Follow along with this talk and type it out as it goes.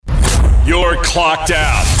You're clocked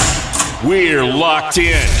out. We're locked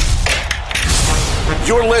in.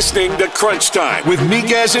 You're listening to Crunch Time with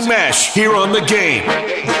Miguez and Mesh here on The Game.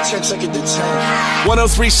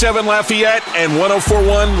 103.7 Lafayette and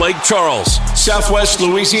 104.1 Lake Charles, Southwest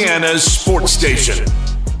Louisiana's sports station.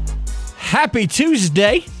 Happy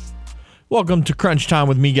Tuesday. Welcome to Crunch Time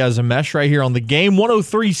with Miguez and Mesh right here on The Game.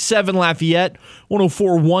 103.7 Lafayette,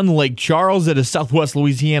 104.1 Lake Charles. It is Southwest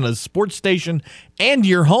Louisiana's sports station and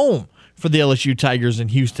your home for the LSU Tigers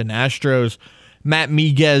and Houston Astros. Matt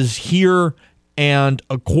Miguez here, and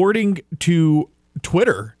according to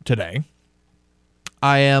Twitter today,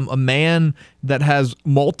 I am a man that has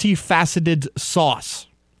multifaceted sauce,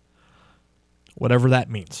 whatever that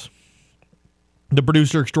means. The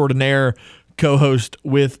producer extraordinaire, co-host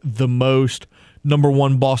with the most, number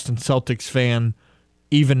one Boston Celtics fan,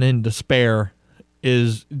 even in despair,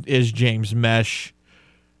 is James Mesh.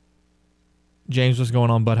 James, what's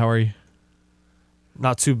going on, bud? How are you?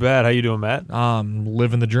 Not too bad. How you doing, Matt?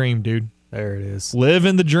 Living the dream, dude. There it is.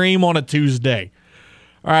 Living the dream on a Tuesday.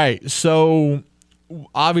 All right, so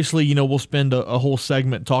obviously, we'll spend a whole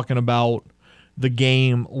segment talking about the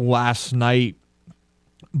game last night,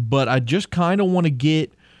 but I just kind of want to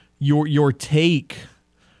get your take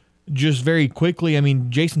just very quickly. I mean,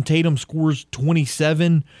 Jason Tatum scores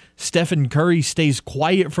 27. Stephen Curry stays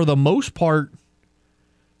quiet for the most part.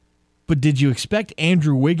 But did you expect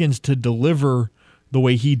Andrew Wiggins to deliver the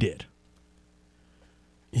way he did?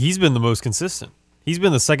 He's been the most consistent. He's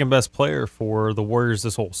been the second best player for the Warriors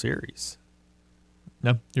this whole series.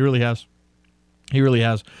 No, he really has. He really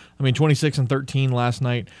has. I mean, 26 and 13 last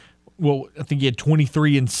night. Well, I think he had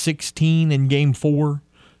 23 and 16 in Game 4.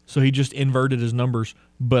 So he just inverted his numbers.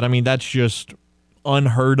 But, I mean, that's just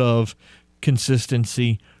unheard of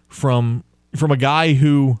consistency from a guy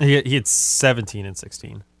who... He had 17 and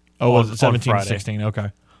 16. Oh, was it 17 and 16? Okay.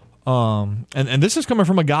 And this is coming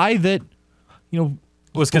from a guy that,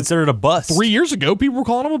 was considered a bust. 3 years ago, people were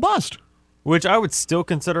calling him a bust. Which I would still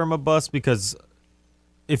consider him a bust because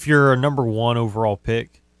if you're a number one overall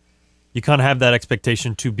pick, you kind of have that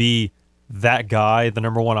expectation to be that guy, the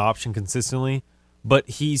number one option consistently. But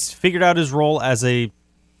he's figured out his role as a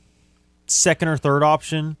second or third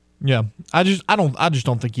option. Yeah, I just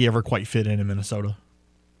don't think he ever quite fit in Minnesota.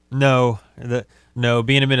 No,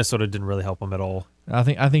 being in Minnesota didn't really help him at all. I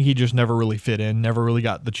think he just never really fit in, never really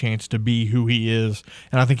got the chance to be who he is,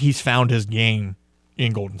 and I think he's found his game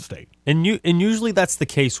in Golden State. And usually that's the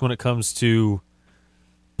case when it comes to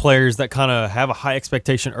players that kind of have a high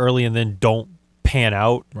expectation early and then don't pan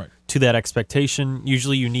out to that expectation.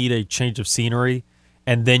 Usually you need a change of scenery,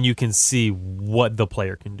 and then you can see what the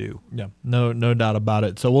player can do. Yeah, no doubt about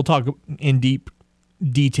it. So we'll talk in deep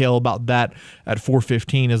detail about that at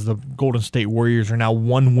 4:15 as the Golden State Warriors are now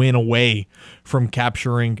one win away from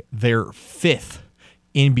capturing their 5th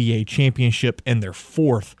NBA championship and their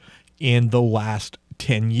 4th in the last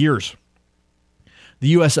 10 years. The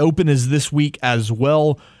U.S. Open is this week as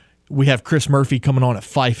well. We have Chris Murphy coming on at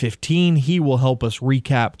 5:15. He will help us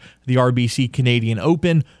recap the RBC Canadian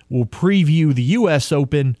Open. We'll preview the U.S.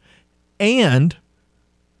 Open. And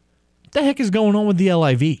what the heck is going on with the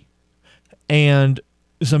LIV? And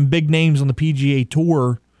some big names on the PGA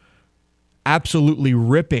Tour absolutely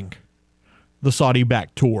ripping the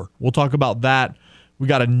Saudi-backed tour. We'll talk about that. We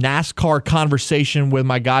got a NASCAR conversation with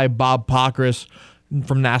my guy Bob Pockrass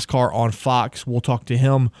from NASCAR on Fox. We'll talk to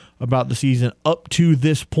him about the season up to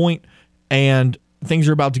this point, and things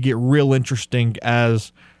are about to get real interesting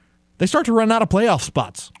as they start to run out of playoff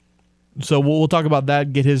spots. So we'll talk about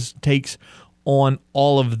that, get his takes on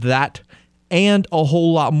all of that, and a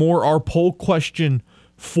whole lot more. Our poll question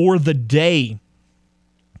for the day.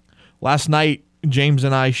 Last night, James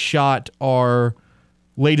and I shot our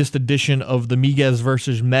latest edition of the Miguez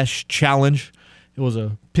versus Mesh challenge. It was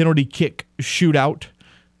a penalty kick shootout.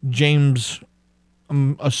 James,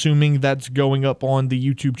 I'm assuming that's going up on the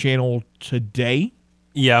YouTube channel today.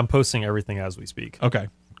 Yeah, I'm posting everything as we speak. Okay,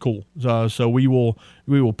 cool. So we will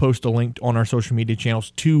post a link on our social media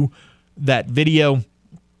channels to that video.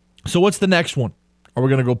 So what's the next one? Are we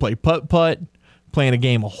going to go play putt-putt, playing a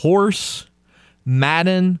game of horse,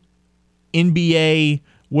 Madden, NBA?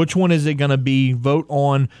 Which one is it going to be? Vote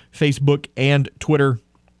on Facebook and Twitter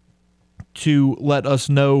to let us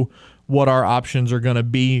know what our options are going to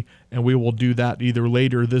be, and we will do that either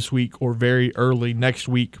later this week or very early next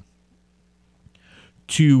week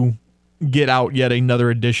to get out yet another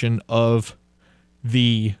edition of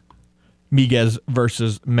the Miguez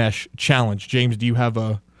versus Mesh challenge. James, do you have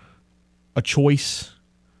a choice?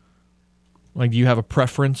 Like, do you have a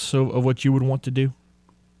preference of what you would want to do?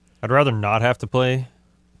 I'd rather not have to play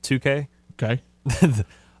 2K. Okay.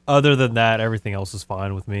 Other than that, everything else is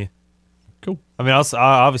fine with me. Cool. I mean, I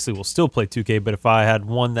obviously will still play 2K, but if I had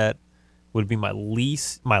one that would be my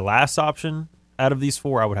last option out of these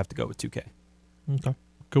four, I would have to go with 2K. Okay,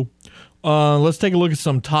 cool. Let's take a look at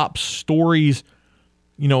some top stories.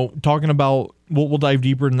 You know, talking about, we'll dive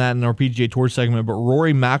deeper in that in our PGA Tour segment, but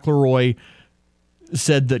Rory McIlroy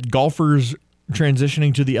said that golfers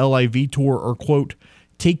transitioning to the LIV Tour are, quote,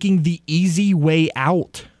 taking the easy way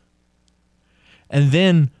out. And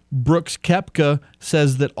then Brooks Koepka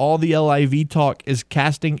says that all the LIV talk is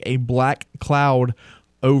casting a black cloud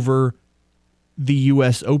over the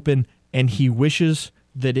U.S. Open, and he wishes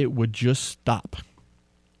that it would just stop.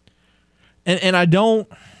 And I don't...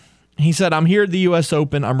 He said, I'm here at the U.S.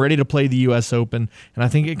 Open. I'm ready to play the U.S. Open. And I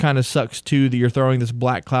think it kind of sucks, too, that you're throwing this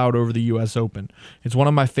black cloud over the U.S. Open. It's one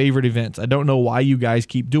of my favorite events. I don't know why you guys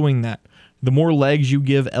keep doing that. The more legs you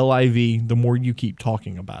give LIV, the more you keep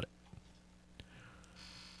talking about it.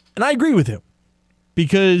 And I agree with him.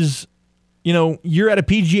 Because, you know, you're at a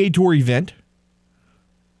PGA Tour event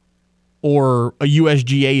or a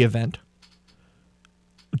USGA event.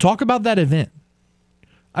 Talk about that event.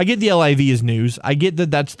 I get the LIV is news. I get that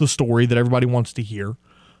that's the story that everybody wants to hear.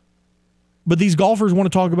 But these golfers want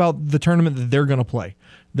to talk about the tournament that they're going to play.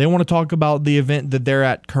 They want to talk about the event that they're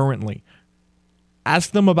at currently.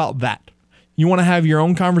 Ask them about that. You want to have your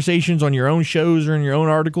own conversations on your own shows or in your own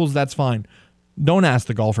articles, that's fine. Don't ask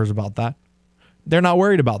the golfers about that. They're not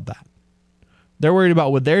worried about that. They're worried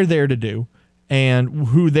about what they're there to do and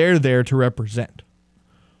who they're there to represent.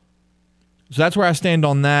 So that's where I stand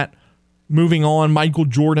on that. Moving on, Michael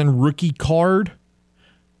Jordan rookie card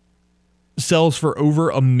sells for over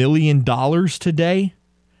 $1 million today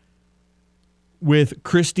with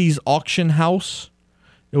Christie's Auction House.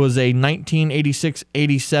 It was a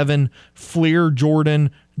 1986-87 Fleer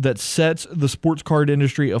Jordan that sets the sports card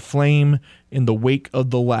industry aflame in the wake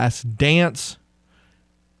of The Last Dance.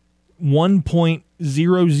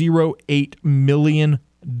 $1.008 million.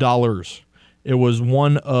 It was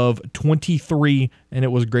one of 23, and it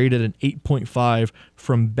was graded an 8.5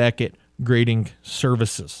 from Beckett Grading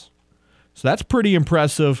Services. So that's pretty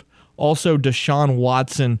impressive. Also, Deshaun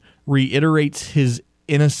Watson reiterates his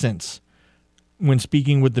innocence when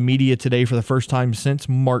speaking with the media today for the first time since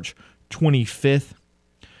March 25th.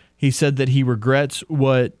 He said that he regrets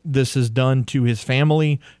what this has done to his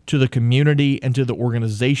family, to the community, and to the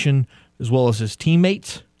organization, as well as his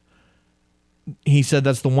teammates. He said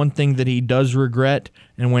that's the one thing that he does regret,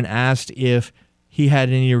 and when asked if he had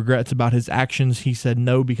any regrets about his actions, he said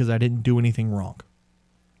no, because I didn't do anything wrong.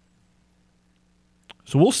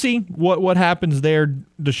 So we'll see what happens there.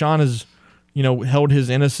 Deshaun has, held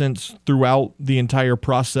his innocence throughout the entire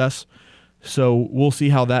process, so we'll see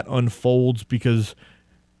how that unfolds, because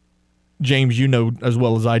James, you know as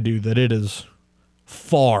well as I do that it is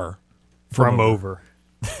far from over.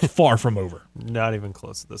 Far from over. Not even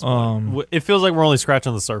close at this point. It feels like we're only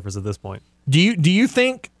scratching the surface at this point. Do you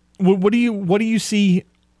think what do you see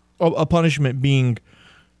a punishment being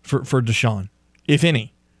for Deshaun, if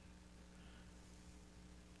any?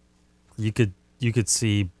 You could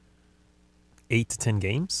see 8 to 10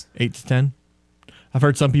 games. 8 to 10. I've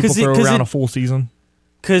heard some people throw around a full season.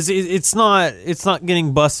 Because it's not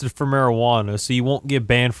getting busted for marijuana, so you won't get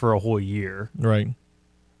banned for a whole year. Right.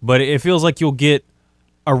 But it feels like you'll get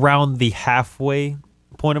around the halfway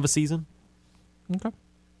point of a season. Okay,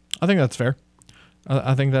 I think that's fair.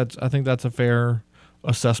 I think that's a fair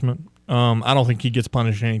assessment. I don't think he gets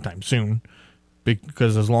punished anytime soon,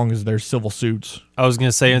 because as long as there's civil suits, I was going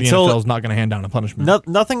to say the NFL is not going to hand down a punishment.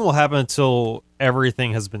 Nothing will happen until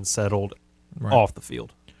everything has been settled off the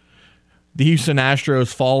field. The Houston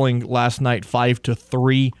Astros falling last night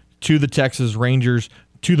 5-3 to the Texas Rangers.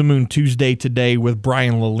 To the Moon Tuesday today with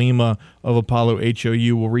Brian LaLima of Apollo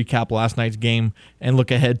HOU. We'll recap last night's game and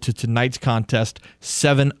look ahead to tonight's contest,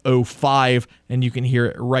 7:05, and you can hear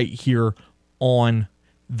it right here on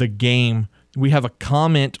the game. We have a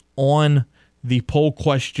comment on the poll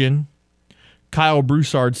question. Kyle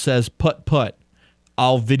Broussard says, "Putt.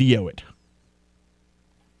 I'll video it."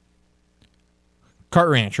 Cart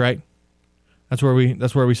Ranch, right? That's where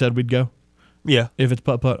we said we'd go? Yeah. If it's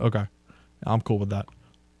putt, okay. I'm cool with that.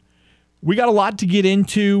 We got a lot to get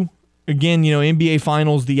into. Again, NBA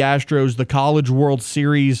Finals, the Astros, the College World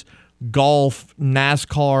Series, golf,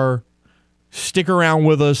 NASCAR. Stick around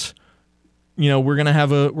with us. We're gonna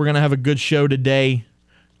have a good show today,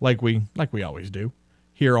 like we always do,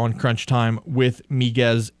 here on Crunch Time with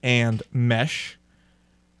Miguez and Mesh.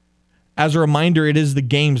 As a reminder, it is the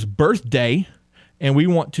game's birthday, and we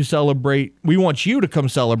want to celebrate. We want you to come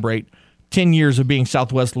celebrate 10 years of being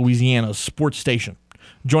Southwest Louisiana's sports station.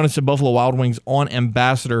 Join us at Buffalo Wild Wings on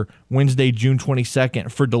Ambassador Wednesday, June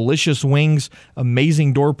 22nd for delicious wings,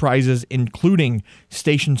 amazing door prizes, including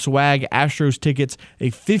station swag, Astros tickets,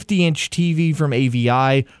 a 50-inch TV from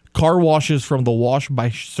AVI, car washes from the Wash by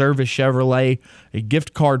Service Chevrolet, a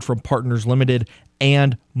gift card from Partners Limited,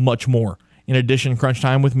 and much more. In addition, Crunch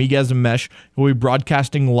Time with Miguez and Mesh will be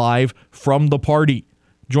broadcasting live from the party.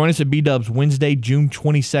 Join us at B-Dubs Wednesday, June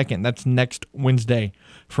 22nd. That's next Wednesday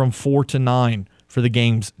from 4 to 9 for the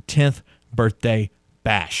game's 10th birthday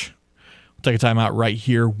bash. We'll take a time out right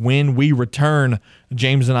here. When we return,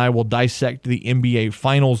 James and I will dissect the NBA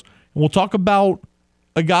Finals. And we'll talk about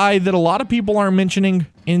a guy that a lot of people aren't mentioning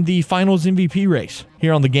in the Finals MVP race.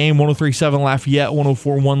 Here on the game, 103.7 Lafayette,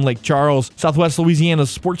 104.1 Lake Charles, Southwest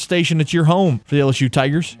Louisiana's sports station. It's your home for the LSU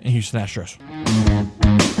Tigers and Houston Astros.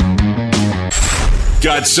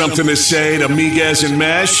 Got something to say to Miguez and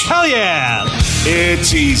Mesh? Hell yeah!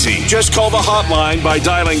 It's easy. Just call the hotline by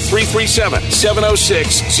dialing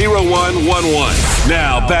 337-706-0111.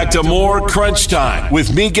 Now, back to more Crunch Time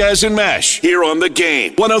with Miguez and Mesh here on the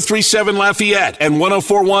game. 103.7 Lafayette and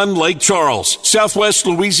 104.1 Lake Charles, Southwest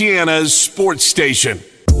Louisiana's sports station.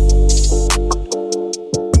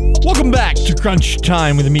 Welcome back to Crunch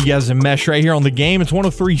Time with Miguez and Mesh right here on the game. It's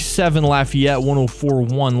 103.7 Lafayette,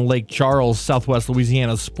 104.1 Lake Charles, Southwest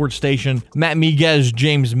Louisiana's sports station. Matt Miguez,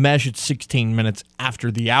 James Mesh. It's 16 minutes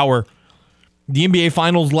after the hour. The NBA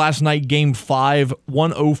Finals last night, Game 5,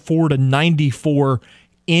 104-94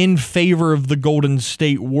 in favor of the Golden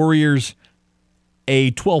State Warriors.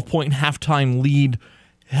 A 12-point halftime lead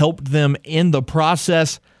helped them in the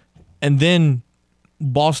process, and then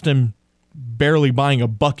Boston barely buying a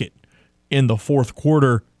bucket in the fourth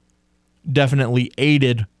quarter definitely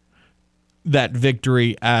aided that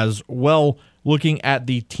victory as well. Looking at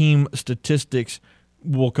the team statistics,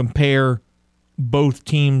 we'll compare both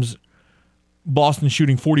teams. Boston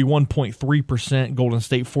shooting 41.3%, Golden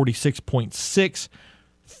State 46.6%,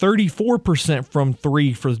 34% from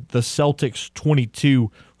three for the Celtics, 22%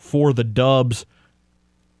 for the Dubs.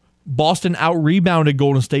 Boston out-rebounded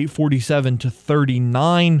Golden State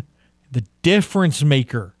 47-39. The difference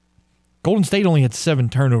maker, Golden State only had 7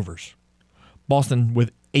 turnovers. Boston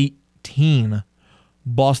with 18.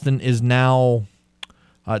 Boston is now,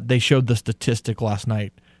 they showed the statistic last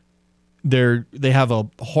night. They have a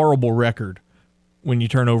horrible record when you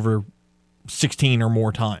turn over 16 or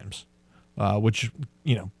more times, which,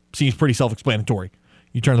 seems pretty self-explanatory.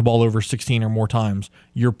 You turn the ball over 16 or more times,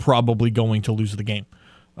 you're probably going to lose the game.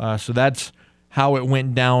 So that's how it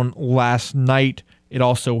went down last night. It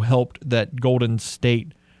also helped that Golden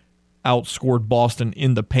State outscored Boston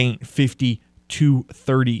in the paint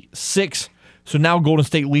 50-36. So now Golden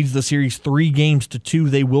State leads the series 3-2.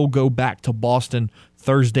 They will go back to Boston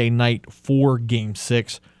Thursday night for Game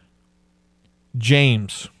 6.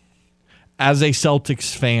 James, as a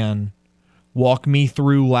Celtics fan, walk me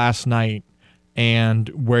through last night and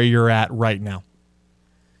where you're at right now.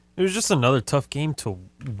 It was just another tough game to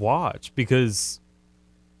watch because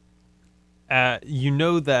you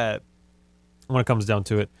know that when it comes down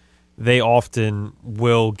to it, they often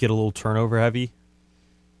will get a little turnover heavy,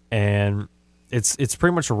 and it's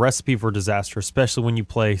pretty much a recipe for disaster, especially when you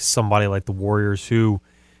play somebody like the Warriors who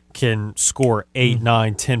can score 8,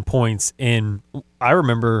 9, 10 points in. I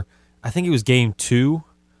remember, I think it was Game 2,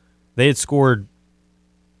 they had scored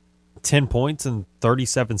 10 points in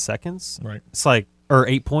 37 seconds. Right. It's like, or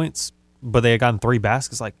 8 points, but they had gotten 3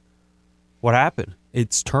 baskets. Like, what happened?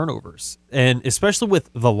 It's turnovers. And especially with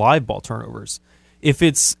the live ball turnovers. If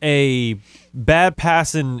it's a bad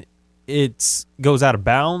pass and it goes out of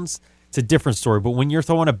bounds, it's a different story. But when you're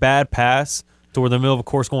throwing a bad pass toward the middle of a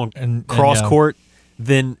course going cross court,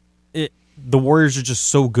 then the Warriors are just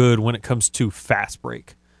so good when it comes to fast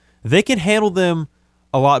break. They can handle them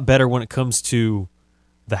a lot better when it comes to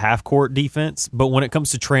the half court defense. But when it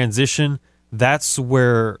comes to transition, that's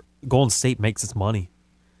where Golden State makes its money.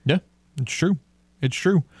 Yeah, it's true. It's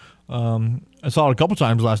true. I saw it a couple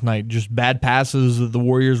times last night. Just bad passes that the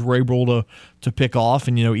Warriors were able to pick off,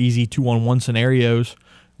 and easy 2-on-1 scenarios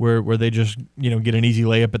where they just get an easy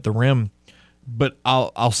layup at the rim. But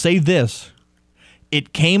I'll say this: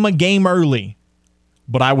 it came a game early,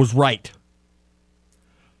 but I was right.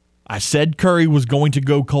 I said Curry was going to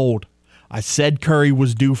go cold. I said Curry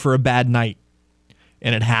was due for a bad night,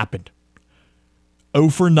 and it happened. 0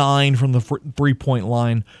 for 9 from the three-point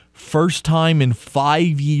line. First time in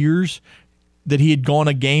 5 years that he had gone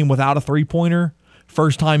a game without a three-pointer.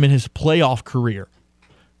 First time in his playoff career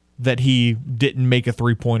that he didn't make a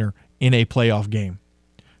three-pointer in a playoff game.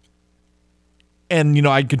 And,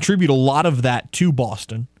 I contribute a lot of that to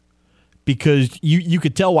Boston because you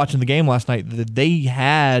could tell watching the game last night that they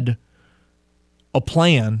had a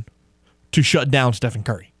plan to shut down Stephen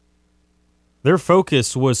Curry. Their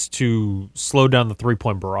focus was to slow down the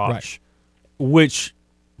three-point barrage, which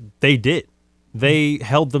they did. They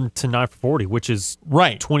held them to 9 for 40, which is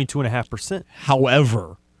 22.5%.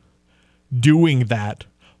 However, doing that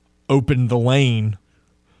opened the lane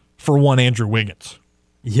for one Andrew Wiggins.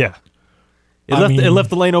 Yeah. It left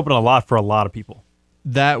the lane open a lot for a lot of people.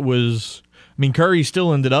 That was, Curry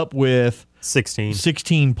still ended up with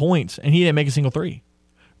 16 points, and he didn't make a single three.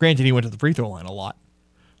 Granted, he went to the free throw line a lot.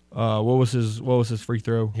 What was his free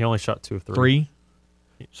throw? He only shot 2 of 3. 3?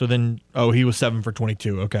 So then, he was 7 for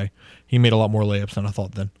 22. Okay. He made a lot more layups than I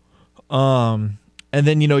thought then. And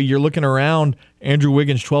then, you're looking around, Andrew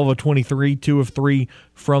Wiggins, 12 of 23, 2 of 3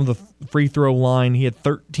 from the free throw line. He had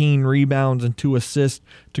 13 rebounds and 2 assists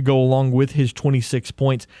to go along with his 26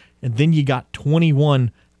 points. And then you got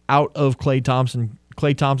 21 out of Klay Thompson.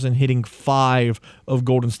 Klay Thompson hitting 5 of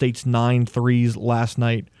Golden State's 9 threes last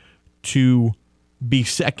night to be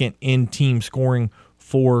second in team scoring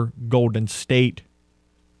for Golden State.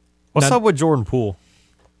 What's up with Jordan Poole?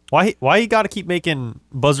 Why he got to keep making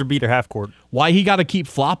buzzer beater half court? Why he got to keep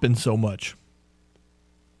flopping so much?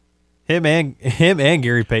 Him and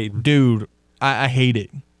Gary Payton. Dude, I hate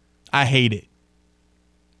it. I hate it.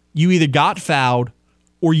 You either got fouled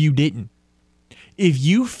or you didn't. If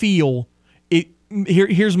you feel it,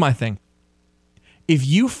 here's my thing. If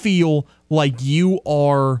you feel like you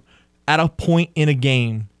are at a point in a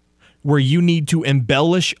game where you need to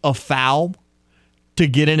embellish a foul to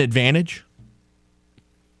get an advantage,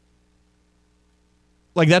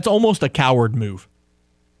 like that's almost a coward move,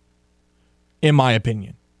 in my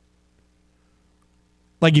opinion.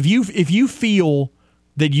 Like if you feel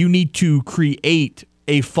that you need to create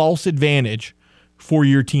a false advantage for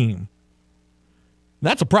your team,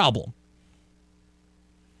 that's a problem.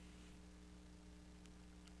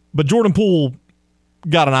 But Jordan Poole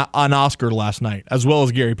got an Oscar last night, as well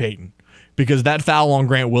as Gary Payton, because that foul on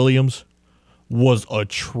Grant Williams was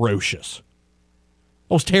atrocious.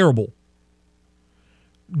 It was terrible.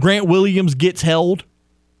 Grant Williams gets held,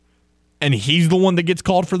 and he's the one that gets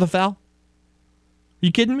called for the foul? Are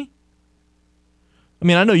you kidding me?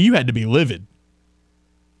 I know you had to be livid.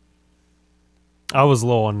 I was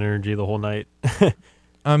low on energy the whole night.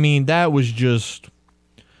 That was just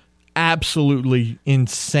absolutely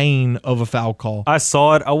insane of a foul call. I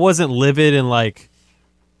saw it. I wasn't livid and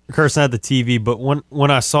cursing at the TV, but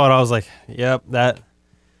when I saw it, I was like, "Yep, that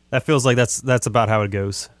feels like that's about how it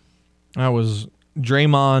goes." That was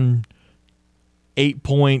Draymond, 8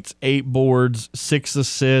 points, 8 boards, 6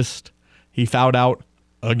 assists. He fouled out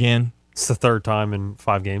again. It's the third time in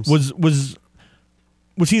 5 games. Was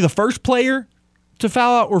he the first player to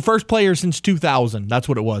foul out, or first player since 2000? That's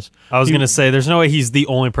what it was. I was going to say, there's no way he's the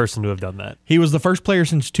only person to have done that. He was the first player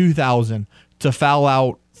since 2000 to foul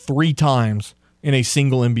out 3 times in a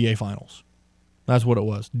single NBA Finals. That's what it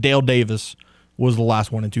was. Dale Davis was the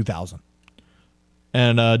last one in 2000.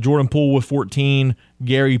 And Jordan Poole with 14,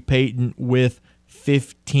 Gary Payton with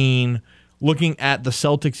 15. Looking at the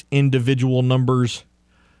Celtics' individual numbers,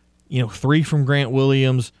 3 from Grant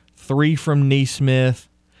Williams, 3 from Naismith.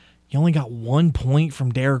 You only got 1 point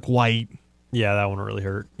from Derek White. Yeah, that one really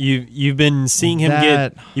hurt. You've been seeing him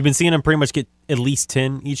pretty much get at least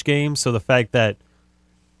 10 each game. So the fact that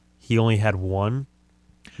he only had 1,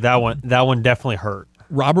 that one definitely hurt.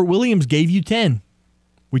 Robert Williams gave you 10.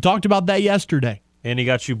 We talked about that yesterday. And he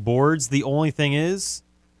got you boards. The only thing is,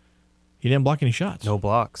 he didn't block any shots. No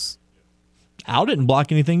blocks. Al didn't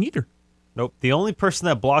block anything either. Nope. The only person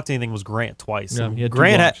that blocked anything was Grant twice. Yeah, he had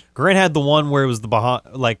Grant had the one where it was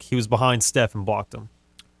he was behind Steph and blocked him.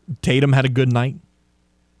 Tatum had a good night.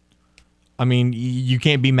 You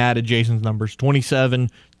can't be mad at Jason's numbers.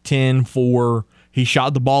 27, 10, 4. He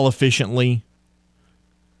shot the ball efficiently.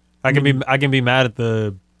 I can be mad at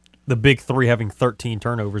the big 3 having 13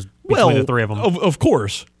 turnovers between the 3 of them. Of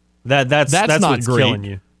course. That's not what's great. Killing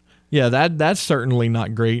you. Yeah, that's certainly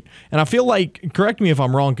not great. And I feel like, correct me if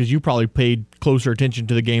I'm wrong, because you probably paid closer attention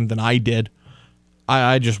to the game than I did.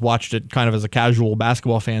 I just watched it kind of as a casual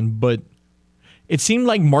basketball fan, but it seemed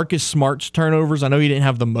like Marcus Smart's turnovers, I know he didn't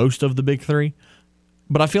have the most of the big 3,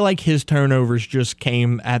 but I feel like his turnovers just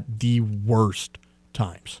came at the worst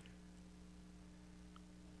times.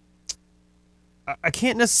 I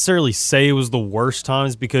can't necessarily say it was the worst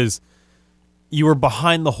times because you were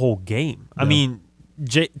behind the whole game. Yeah.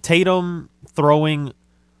 Tatum throwing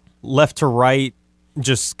left to right,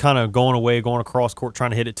 just kind of going away, going across court, trying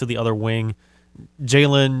to hit it to the other wing.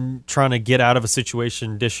 Jalen trying to get out of a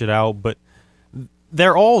situation, dish it out. But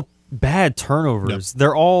they're all bad turnovers. Yep.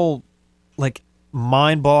 They're all like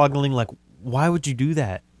mind-boggling. Like, why would you do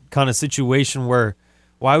that kind of situation?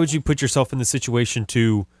 Why would you put yourself in the situation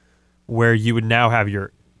to where you would now have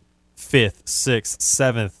your 5th, 6th,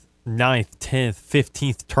 7th, 9th, 10th,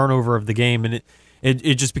 15th turnover of the game, and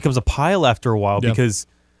it just becomes a pile after a while because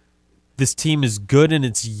this team is good and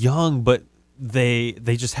it's young, but they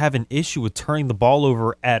just have an issue with turning the ball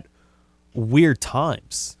over at weird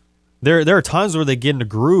times. There are times where they get in a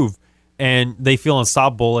groove and they feel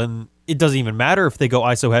unstoppable, and it doesn't even matter if they go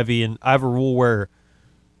ISO heavy. And I have a rule where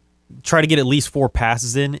try to get at least 4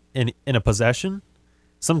 passes in a possession.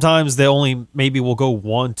 Sometimes they only maybe will go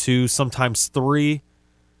 1, 2, sometimes 3.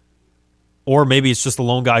 Or maybe it's just a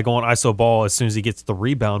lone guy going ISO ball as soon as he gets the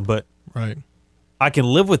rebound. But Right. I can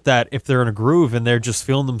live with that if they're in a groove and they're just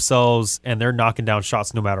feeling themselves and they're knocking down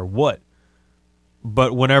shots no matter what.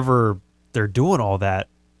 But whenever they're doing all that,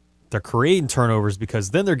 they're creating turnovers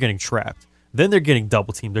because then they're getting trapped. Then they're getting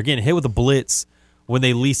double teamed. They're getting hit with a blitz when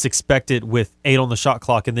they least expect it with 8 on the shot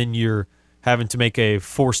clock, and then you're having to make a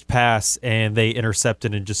forced pass and they intercept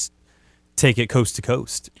it and just take it coast to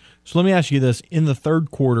coast. So let me ask you this. In the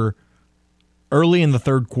third quarter, early in the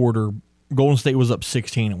third quarter, Golden State was up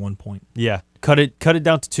 16 at one point. Yeah. Cut it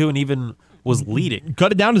down to 2 and even was leading.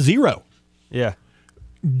 Cut it down to 0. Yeah.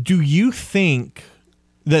 Do you think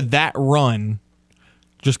that run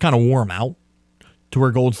just kind of wore them out to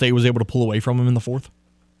where Golden State was able to pull away from them in the fourth?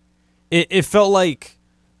 It felt like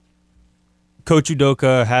Coach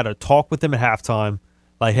Udoka had a talk with them at halftime,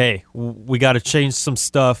 like, hey, we got to change some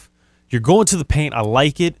stuff. You're going to the paint. I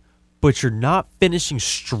like it, but you're not finishing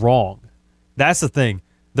strong. That's the thing.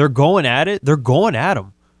 They're going at it. They're going at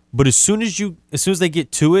them. But as soon as they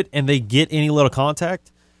get to it and they get any little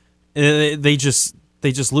contact, they just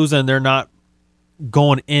lose it, and they're not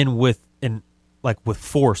going in with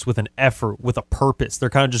force, with an effort, with a purpose. They're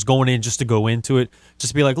kind of just going in just to go into it,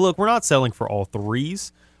 just to be like, look, we're not selling for all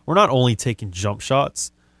threes. We're not only taking jump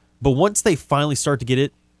shots. But once they finally start to get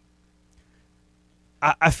it,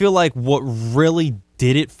 I feel like what really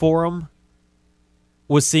did it for them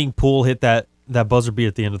was seeing Poole hit that buzzer beat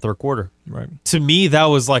at the end of the third quarter. Right. To me, that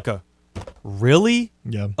was like a, really?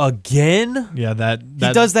 Yeah. Again? Yeah,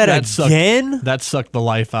 he does that again? That sucked the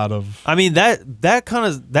life out of. I mean,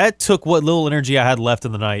 that took what little energy I had left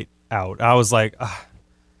in the night out. I was like,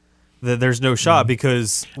 there's no shot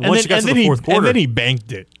because once you got to the fourth quarter. And then he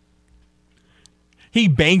banked it. He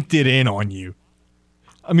banked it in on you.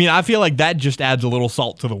 I mean, I feel like that just adds a little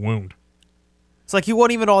salt to the wound. It's like he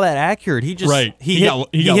wasn't even all that accurate. He just he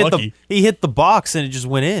got lucky. He hit the box and it just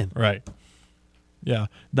went in. Right. Yeah,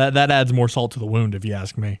 that adds more salt to the wound, if you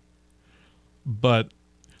ask me. But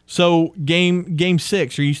so game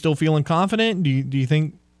 6, are you still feeling confident? Do you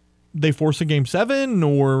think they force a game 7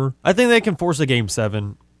 or? I think they can force a game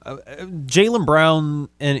 7. Jaylen Brown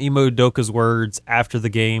and Ime Udoka's words after the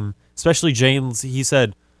game, especially Jalen's, he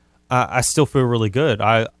said, "I still feel really good.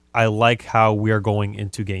 I like how we are going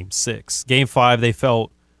into game 6. Game 5, they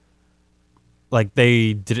felt like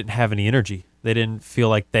they didn't have any energy. They didn't feel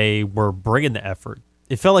like they were bringing the effort.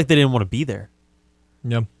 It felt like they didn't want to be there.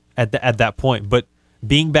 Yeah. At that point. But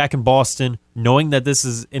being back in Boston, knowing that this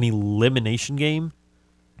is an elimination game,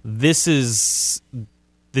 this is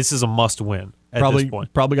a must win at this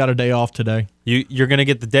point. Probably got a day off today. You're going to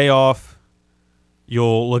get the day off.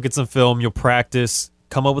 You'll look at some film. You'll practice.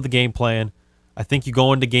 Come up with a game plan. I think you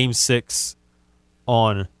go into game 6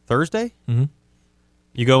 on Thursday. Mm-hmm.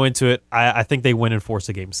 You go into it. I think they win and force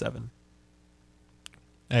a game 7.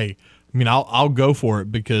 Hey, I mean, I'll go for it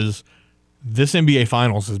because this NBA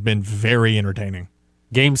Finals has been very entertaining.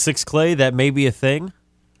 Game 6 Clay, that may be a thing.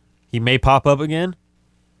 He may pop up again.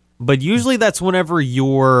 But usually that's whenever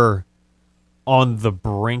you're on the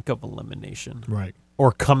brink of elimination. Right.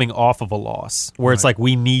 Or coming off of a loss where it's like,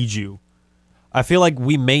 we need you. I feel like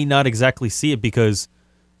we may not exactly see it because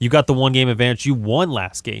you got the 1 game advantage. You won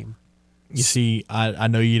last game. You see, I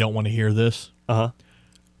know you don't want to hear this. Uh-huh.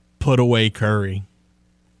 Put away Curry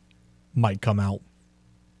might come out.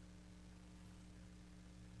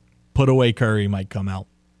 Put away Curry might come out.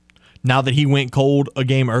 Now that he went cold a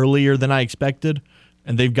game earlier than I expected,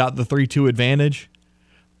 and they've got the 3-2 advantage,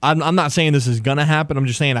 I'm not saying this is going to happen. I'm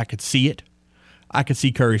just saying I could see it. I could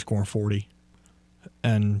see Curry scoring 40.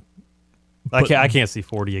 And I can't see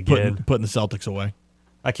 40 again. Putting the Celtics away.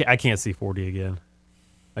 I can't see 40 again.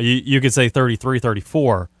 You could say 33,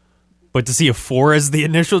 34, but to see a 4 as the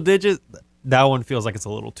initial digit, that one feels like it's a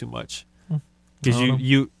little too much.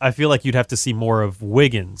 Because I feel like you'd have to see more of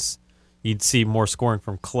Wiggins. You'd see more scoring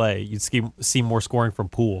from Clay. You'd see more scoring from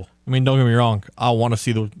Poole. I mean, don't get me wrong. I want to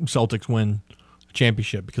see the Celtics win a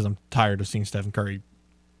championship because I'm tired of seeing Stephen Curry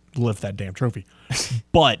lift that damn trophy.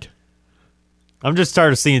 But I'm just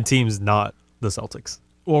tired of seeing teams not the Celtics.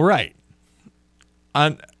 Well, right.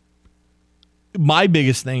 My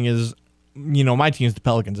biggest thing is, my team's the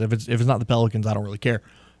Pelicans. If it's not the Pelicans, I don't really care.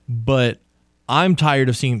 But I'm tired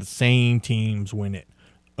of seeing the same teams win it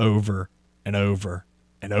over and over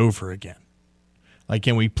and over again. Like,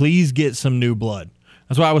 can we please get some new blood?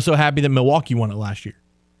 That's why I was so happy that Milwaukee won it last year.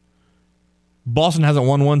 Boston hasn't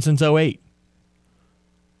won one since 2008.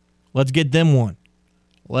 Let's get them one.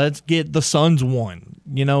 Let's get the Suns one.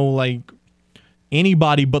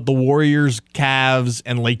 Anybody but the Warriors, Cavs,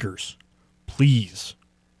 and Lakers. Please.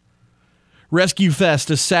 Rescue Fest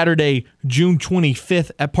is Saturday, June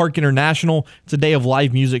 25th at Park International. It's a day of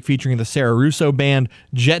live music featuring the Sarah Russo Band,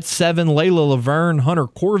 Jet 7, Layla Laverne, Hunter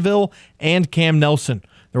Corville, and Cam Nelson.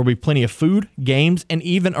 There will be plenty of food, games, and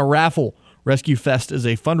even a raffle. Rescue Fest is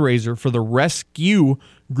a fundraiser for the Rescue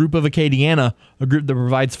Group of Acadiana, a group that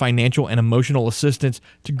provides financial and emotional assistance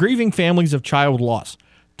to grieving families of child loss.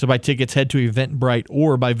 To buy tickets, head to Eventbrite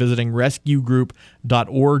or by visiting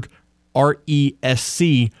rescuegroup.org,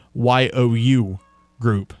 RESCYOU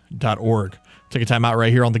group.org. Take a time out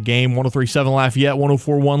right here on the game. 103.7 Lafayette,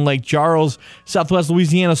 104.1 Lake Charles, Southwest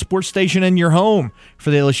Louisiana sports station, and your home for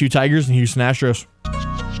the LSU Tigers and Houston Astros.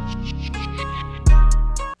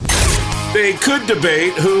 They could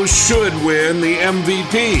debate who should win the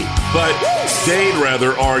MVP, but they'd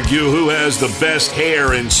rather argue who has the best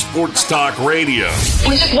hair in sports talk radio.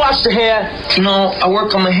 We just wash the hair. I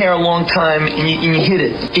work on my hair a long time, and you hit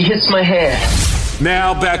it. It hits my hair.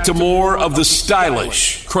 Now back to more of the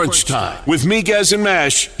stylish Crunch Time with Miguez and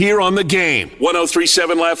Mash here on the game.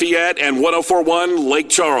 103.7 Lafayette and 104.1 Lake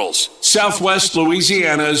Charles, Southwest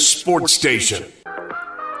Louisiana's sports station.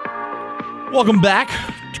 Welcome back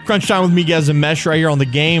to Crunch Time with Miguez and Mesh right here on the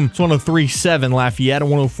game. It's 103.7 Lafayette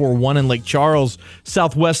and 104.1 in Lake Charles,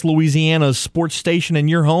 Southwest Louisiana's sports station, and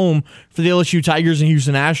your home for the LSU Tigers and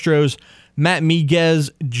Houston Astros. Matt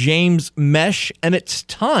Miguez, James Mesh, and it's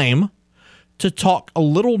time to talk a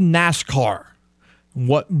little NASCAR.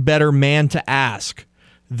 What better man to ask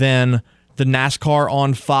than the NASCAR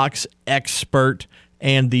on Fox expert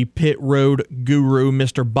and the pit road guru,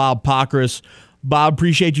 Mr. Bob Pockrass. Bob,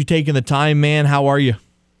 appreciate you taking the time, man. How are you?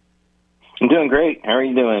 I'm doing great. How are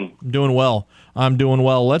you doing? I'm doing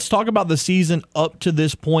well. Let's talk about the season up to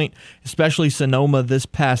this point, especially Sonoma this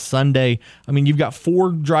past Sunday. I mean, you've got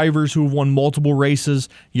 4 drivers who have won multiple races.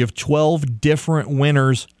 You have 12 different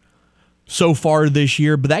winners so far this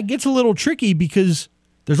year, but that gets a little tricky because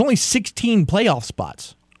there's only 16 playoff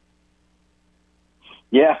spots.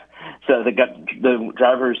 Yeah. So the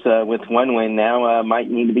drivers with one win now might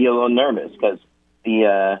need to be a little nervous because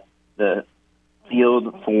the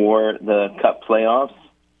field for the Cup playoffs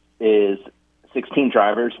is 16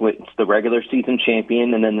 drivers with the regular season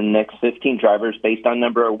champion, and then the next 15 drivers based on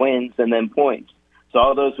number of wins and then points. So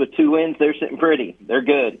all those with 2 wins, they're sitting pretty. They're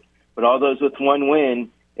good. But all those with 1 win,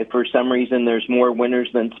 if for some reason there's more winners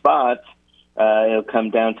than spots, it'll come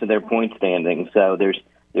down to their point standing. So there's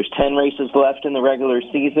 10 races left in the regular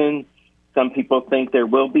season. Some people think there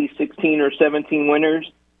will be 16 or 17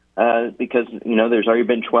 winners because, there's already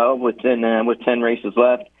been 12 with 10 races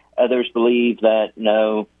left. Others believe that,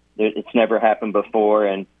 no, it's never happened before,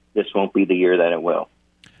 and this won't be the year that it will.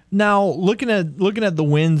 Now, looking at the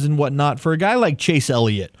wins and whatnot, for a guy like Chase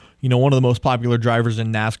Elliott, one of the most popular drivers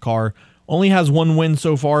in NASCAR, only has 1 win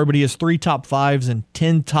so far, but he has 3 top 5s and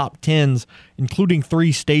 10 top 10s, including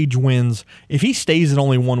 3 stage wins. If he stays at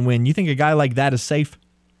only 1 win, you think a guy like that is safe?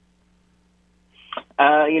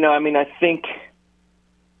 I think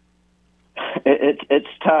it's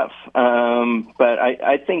tough, but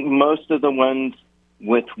I think most of the ones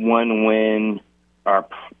with 1 win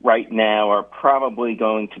right now are probably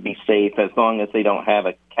going to be safe as long as they don't have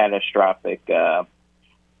a catastrophic,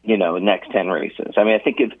 next 10 races. I mean, I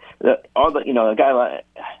think if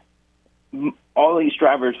all these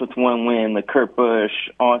drivers with 1 win, the Kurt Busch,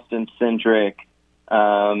 Austin Cindric,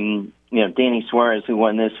 Danny Suarez, who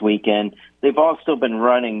won this weekend, they've all still been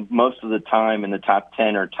running most of the time in the top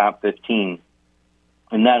 10 or top 15,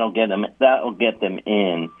 and that'll get them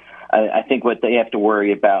in. I think what they have to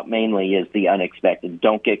worry about mainly is the unexpected.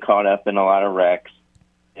 Don't get caught up in a lot of wrecks,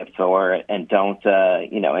 and don't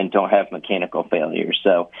have mechanical failures.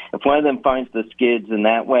 So if one of them finds the skids in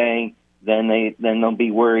that way, then they'll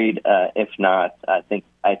be worried. If not, I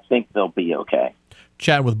think they'll be okay.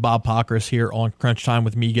 Chat with Bob Pockrass here on Crunch Time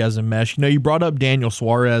with Miguez and Mesh. You brought up Daniel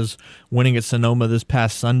Suarez winning at Sonoma this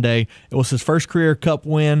past Sunday. It was his first career Cup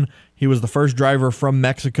win. He was the first driver from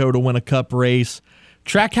Mexico to win a Cup race.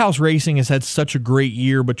 Trackhouse Racing has had such a great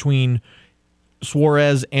year between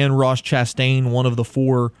Suarez and Ross Chastain, one of the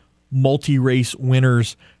 4 multi-race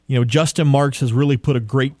winners. Justin Marks has really put a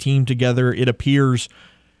great team together, it appears.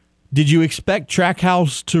 Did you expect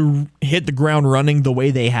Trackhouse to hit the ground running the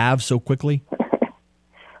way they have so quickly?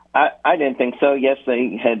 I didn't think so. Yes,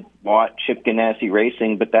 they had bought Chip Ganassi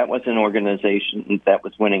Racing, but that was an organization that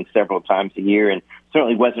was winning several times a year and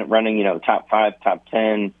certainly wasn't running, top 5, top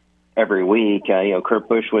 10 every week. Kurt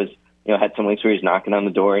Busch was, had some weeks where he was knocking on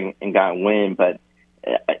the door and got a win, but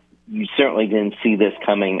you certainly didn't see this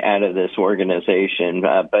coming out of this organization.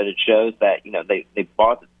 But it shows that, they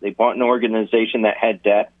bought an organization that had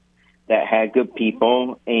depth, that had good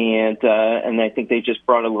people, and I think they just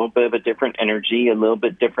brought a little bit of a different energy, a little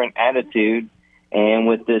bit different attitude. And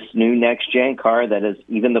with this new next-gen car that is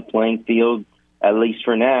even the playing field, at least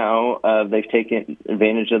for now, they've taken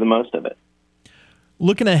advantage of the most of it.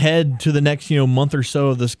 Looking ahead to the next month or so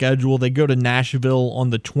of the schedule, they go to Nashville on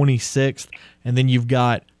the 26th, and then you've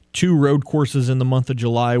got 2 road courses in the month of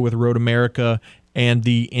July with Road America and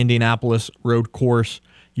the Indianapolis road course.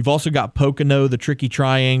 You've also got Pocono, the Tricky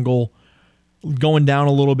Triangle, going down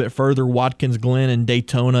a little bit further, Watkins Glen and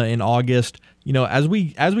Daytona in August. As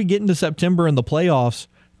we get into September and the playoffs,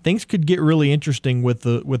 things could get really interesting with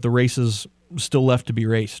the races still left to be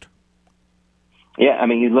raced. Yeah, I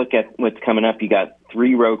mean, you look at what's coming up. You got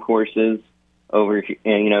 3 road courses over,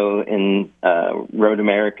 in Road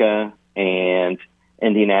America and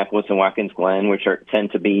Indianapolis and Watkins Glen, which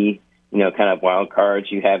tend to be, kind of wild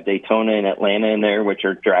cards. You have Daytona and Atlanta in there, which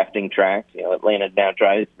are drafting tracks. Atlanta now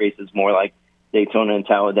races more like Daytona and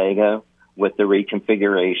Talladega with the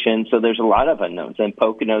reconfiguration. So there's a lot of unknowns. And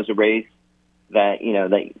Pocono's a race that,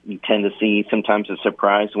 that you tend to see sometimes a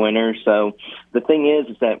surprise winner. So the thing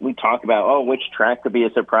is that we talk about, which track could be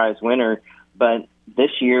a surprise winner. But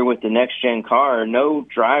this year with the next-gen car, no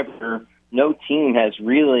driver, no team has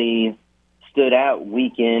really stood out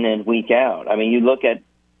week in and week out. I mean, you look at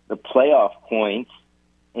the playoff points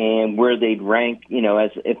and where they'd rank,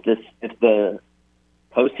 as if the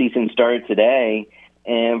postseason started today,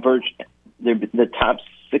 and the top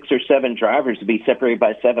 6 or 7 drivers would be separated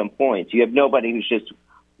by 7 points. You have nobody who's just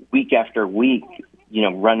week after week,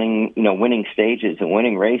 running, winning stages and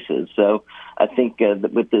winning races. So I think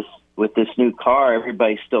that with this new car,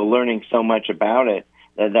 everybody's still learning so much about it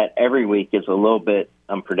that every week is a little bit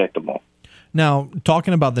unpredictable. Now,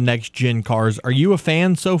 talking about the next-gen cars, are you a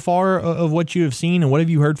fan so far of what you have seen, and what have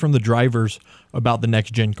you heard from the drivers about the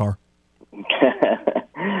next-gen car?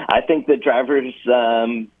 I think the drivers,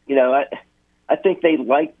 I think they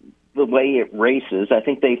like the way it races. I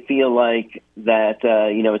think they feel like that,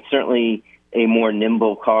 it's certainly a more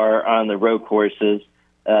nimble car on the road courses,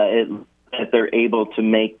 that they're able to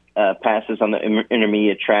make passes on the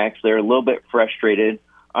intermediate tracks. They're a little bit frustrated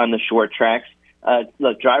on the short tracks.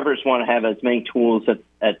 Look, drivers want to have as many tools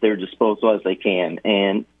at their disposal as they can.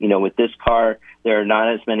 And, with this car, there are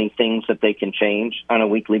not as many things that they can change on a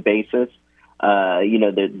weekly basis.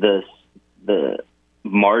 The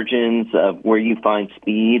margins of where you find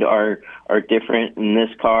speed are different in this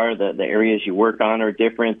car. The areas you work on are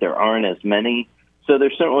different. There aren't as many. So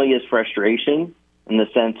there certainly is frustration in the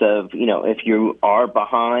sense of, if you are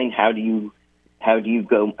behind, how do you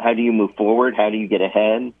move forward? How do you get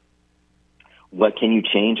ahead? What can you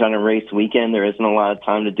change on a race weekend? There isn't a lot of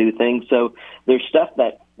time to do things. So there's stuff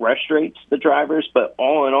that frustrates the drivers, but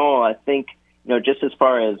all in all, I think, just as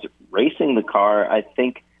far as racing the car, I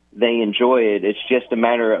think they enjoy it. It's just a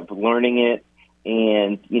matter of learning it.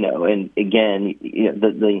 And, and again,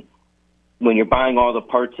 when you're buying all the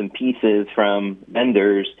parts and pieces from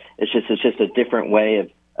vendors, it's just a different way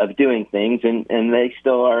of doing things. And they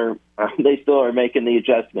still are making the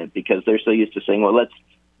adjustment because they're so used to saying, well, let's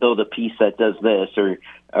build a piece that does this,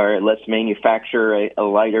 or let's manufacture a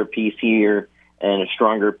lighter piece here and a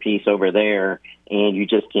stronger piece over there, and you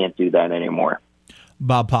just can't do that anymore.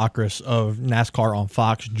 Bob Pockrass of NASCAR on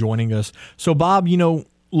Fox joining us. So, Bob,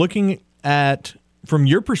 looking at, from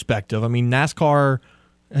your perspective, I mean, NASCAR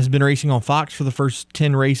has been racing on Fox for the first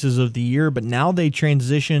 10 races of the year, but now they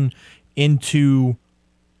transition into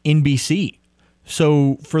NBC.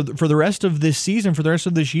 So for the rest of this season, for the rest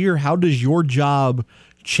of this year, how does your job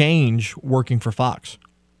change working for Fox?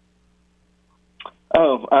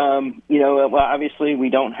 Well, obviously we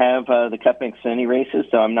don't have the Cup Xfinity races,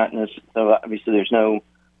 so I'm not. So obviously there's no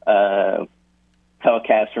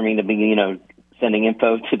telecast for me to be, sending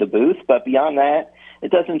info to the booth. But beyond that,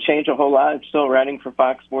 it doesn't change a whole lot. I'm still writing for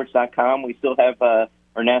FoxSports.com. We still have our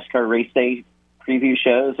NASCAR race day preview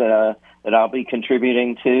shows that I'll be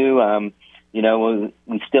contributing to.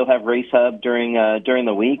 We still have Race Hub during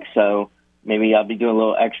the week, so maybe I'll be doing a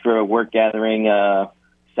little extra work gathering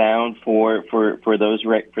sound for those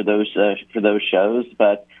shows.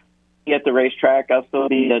 But be at the racetrack. I'll still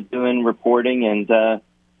be doing reporting and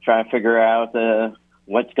trying to figure out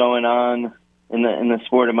what's going on in the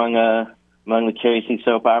sport among the racing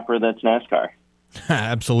soap opera that's NASCAR.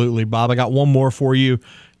 Absolutely, Bob. I got one more for you.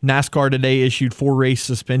 NASCAR today issued 4 race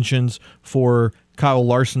suspensions for Kyle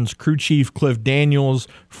Larson's crew chief, Cliff Daniels,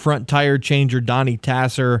 front tire changer, Donnie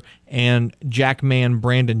Tasser, and jackman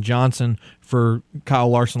Brandon Johnson for Kyle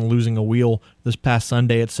Larson losing a wheel this past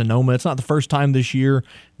Sunday at Sonoma. It's not the first time this year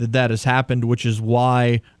that has happened, which is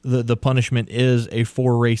why the punishment is a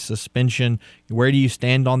 4-race suspension. Where do you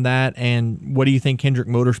stand on that, and what do you think Hendrick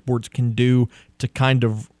Motorsports can do to kind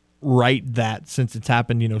of right that, since it's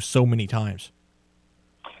happened, so many times?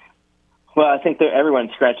 Well, I think that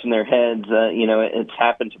everyone's scratching their heads. It's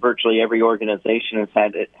happened to virtually every organization. It's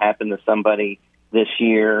had it happen to somebody this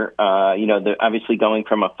year. They're obviously going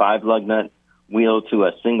from a 5-lug nut wheel to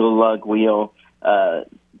a single lug wheel.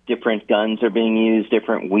 Different guns are being used.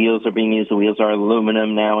 Different wheels are being used. The wheels are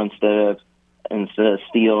aluminum now instead of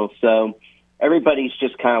steel. So everybody's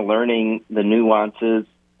just kind of learning the nuances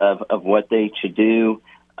of what they should do,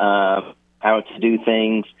 how to do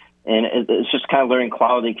things. And it's just kind of learning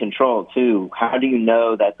quality control, too. How do you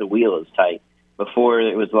know that the wheel is tight? Before,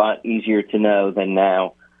 it was a lot easier to know than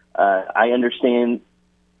now. I understand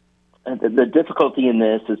the difficulty in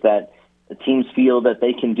this is that the teams feel that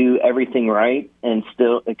they can do everything right and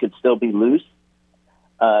it could still be loose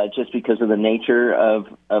just because of the nature of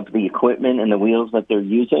the equipment and the wheels that they're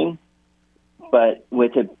using. But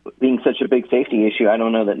with it being such a big safety issue, I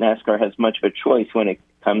don't know that NASCAR has much of a choice when it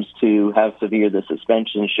comes to how severe the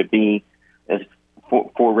suspension should be. As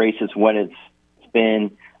 4 races, what it's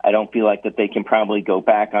been, I don't feel like that they can probably go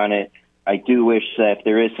back on it. I do wish that if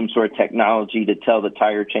there is some sort of technology to tell the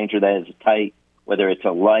tire changer that is tight, whether it's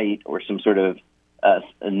a light or some sort of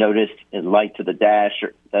a notice light to the dash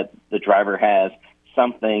or that the driver has,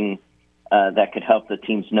 something that could help the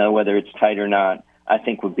teams know whether it's tight or not, I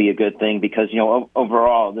think would be a good thing because,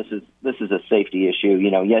 overall, this is a safety issue.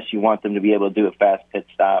 Yes, you want them to be able to do a fast pit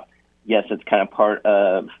stop. Yes, it's kind of part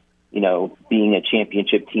of, being a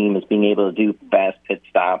championship team is being able to do fast pit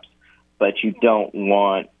stops, but you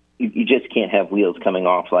just can't have wheels coming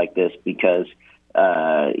off like this because,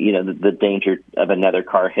 the danger of another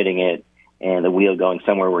car hitting it and the wheel going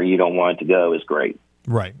somewhere where you don't want it to go is great.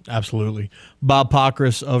 Right, absolutely. Bob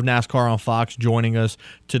Pockrass of NASCAR on Fox joining us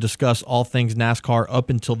to discuss all things NASCAR up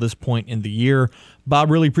until this point in the year. Bob,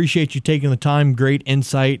 really appreciate you taking the time. Great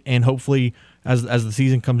insight, and hopefully as the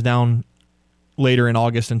season comes down later in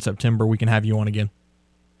August and September, we can have you on again.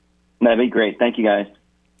 That'd be great. Thank you, guys.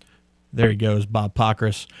 There he goes, Bob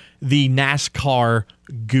Pockrass, the NASCAR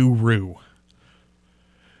guru.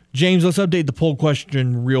 James, let's update the poll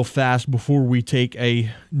question real fast before we take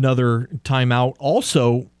another timeout.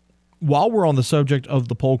 Also, while we're on the subject of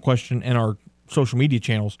the poll question and our social media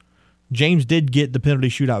channels, James did get the penalty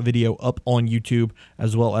shootout video up on YouTube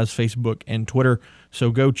as well as Facebook and Twitter,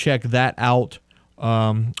 so go check that out.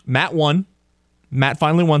 Matt won. Matt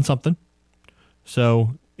finally won something,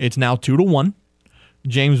 so it's now 2-1.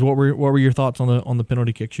 James, what were your thoughts on the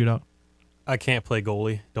penalty kick shootout? I can't play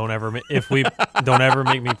goalie. Don't ever make me play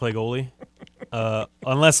goalie.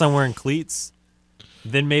 Unless I'm wearing cleats,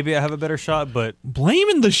 then maybe I have a better shot. But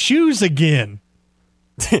blaming the shoes again.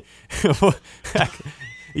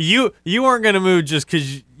 You weren't gonna move just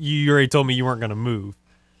because you already told me you weren't gonna move.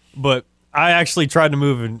 But I actually tried to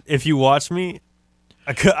move, and if you watch me,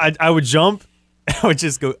 I would jump. I would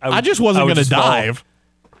just go. I just wasn't gonna dive.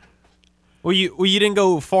 Well, you didn't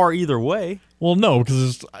go far either way. Well, no,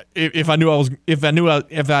 because if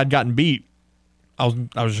I'd gotten beat, I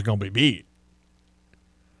was just gonna be beat.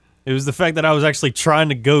 It was the fact that I was actually trying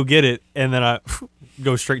to go get it, and then I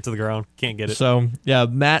go straight to the ground. Can't get it. So yeah,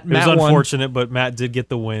 Matt was won. Unfortunate, but Matt did get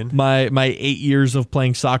the win. My 8 years of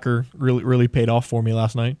playing soccer really paid off for me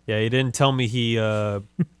last night. Yeah, he didn't tell me he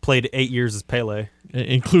played 8 years as Pele,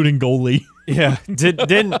 including goalie. Yeah,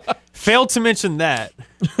 didn't fail to mention that.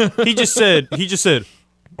 He just said,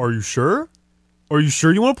 "Are you sure? Are you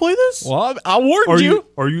sure you want to play this?" Well, I warned you.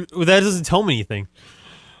 Are you? Well, that doesn't tell me anything.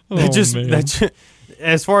 That just,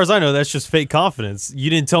 as far as I know, that's just fake confidence. You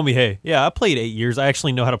didn't tell me, hey, yeah, I played 8 years. I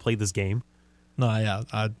actually know how to play this game. No,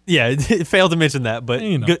 yeah. It failed to mention that, but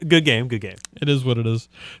good game. It is what it is.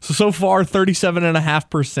 So far,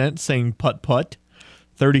 37.5% saying putt-putt,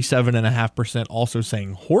 37.5% also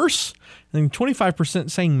saying horse, and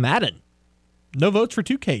 25% saying Madden. No votes for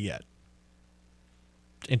 2K yet.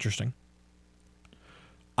 Interesting.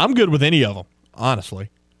 I'm good with any of them, honestly.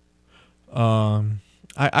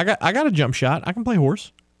 I got a jump shot. I can play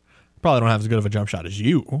horse. Probably don't have as good of a jump shot as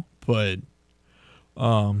you, but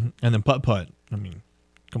and then putt. I mean,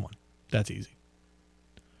 come on. That's easy.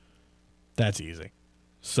 That's easy.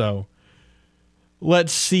 So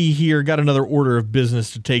let's see here. Got another order of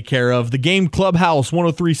business to take care of. The Game Clubhouse,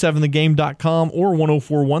 1037thegame.com or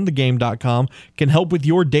 1041thegame.com can help with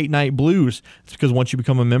your date night blues. It's because once you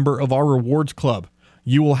become a member of our rewards club,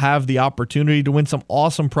 you will have the opportunity to win some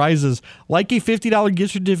awesome prizes like a $50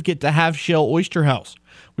 gift certificate to Half Shell Oyster House.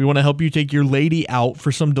 We want to help you take your lady out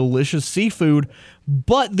for some delicious seafood,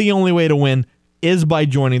 but the only way to win is by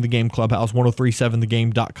joining the Game Clubhouse,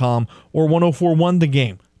 1037thegame.com or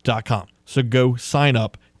 1041thegame.com. So go sign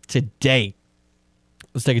up today.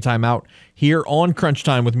 Let's take a time out here on Crunch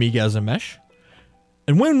Time with Miguez and Mesh.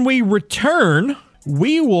 And when we return,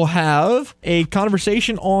 we will have a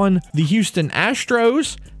conversation on the Houston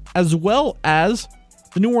Astros as well as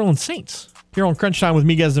the New Orleans Saints. Here on Crunch Time with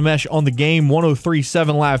Miguez and Mesh on the Game,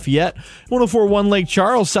 1037 Lafayette, 1041 Lake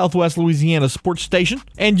Charles, Southwest Louisiana Sports Station,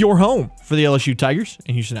 and your home for the LSU Tigers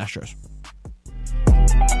and Houston Astros.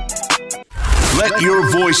 Let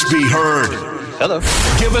your voice be heard. Hello.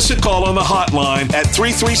 Give us a call on the hotline at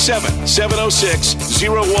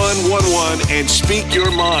 337-706-0111 and speak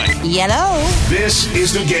your mind. Hello. This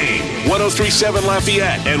is the Game, 1037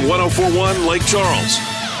 Lafayette and 1041 Lake Charles,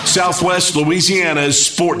 Southwest Louisiana's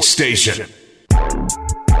sports station.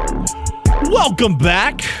 Welcome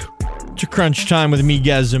back to Crunch Time with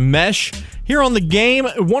Miguez and Mesh. Here on the Game,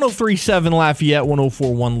 1037 Lafayette,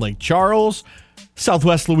 1041 Lake Charles,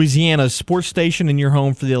 Southwest Louisiana's sports station, and your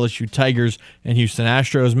home for the LSU Tigers and Houston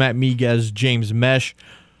Astros. Matt Miguez, James Mesh,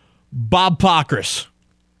 Bob Pockrass.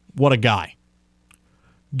 What a guy.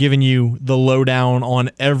 Giving you the lowdown on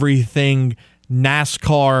everything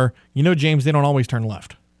NASCAR. You know, James, they don't always turn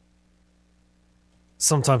left.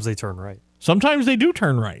 Sometimes they turn right. Sometimes they do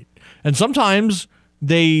turn right. And sometimes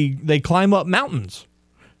they climb up mountains.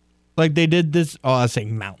 Like they did this. Oh, I say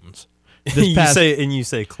mountains. You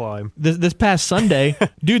say climb. This past Sunday,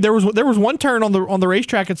 dude, there was one turn on the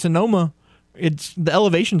racetrack at Sonoma. The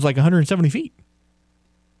elevation's like 170 feet.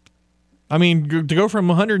 I mean, to go from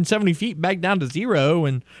 170 feet back down to zero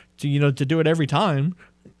and to do it every time.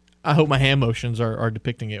 I hope my hand motions are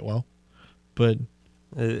depicting it well. But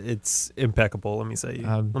it's impeccable. Let me tell you.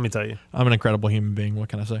 I'm an incredible human being. What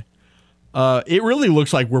can I say? It really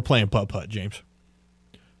looks like we're playing putt-putt, James.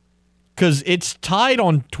 Because it's tied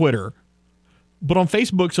on Twitter. But on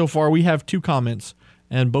Facebook so far, we have 2 comments.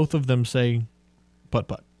 And both of them say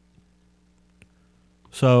putt-putt.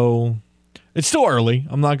 So it's still early.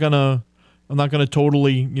 I'm not gonna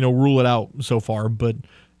totally rule it out so far. But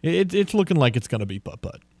it's looking like it's gonna be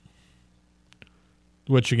putt-putt.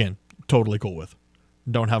 Which, again, totally cool with.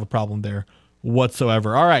 Don't have a problem there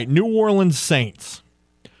whatsoever. All right, New Orleans Saints.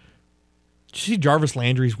 Did you see Jarvis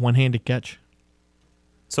Landry's one-handed catch?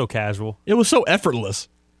 So casual. It was so effortless.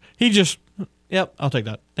 He just, yep, I'll take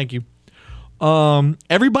that. Thank you.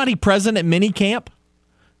 Everybody present at minicamp,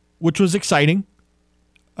 which was exciting.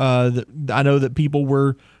 I know that people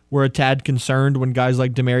were a tad concerned when guys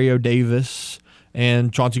like Demario Davis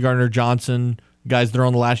and Chauncey Gardner-Johnson, guys that are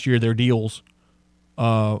on the last year of their deals,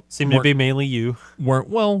 seemed to be mainly you. Weren't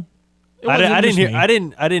well. I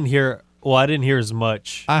didn't hear as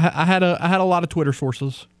much. I had a lot of Twitter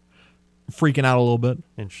sources freaking out a little bit.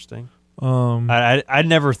 Interesting. I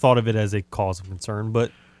never thought of it as a cause of concern,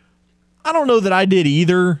 but I don't know that I did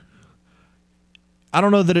either. I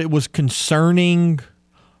don't know that it was concerning.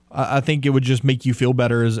 I think it would just make you feel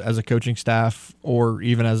better as a coaching staff or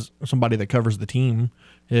even as somebody that covers the team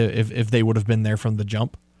if they would have been there from the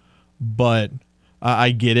jump. But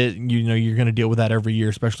I get it. You're going to deal with that every year,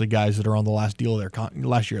 especially guys that are on the last year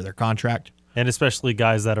of their contract, and especially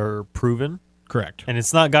guys that are proven. Correct. And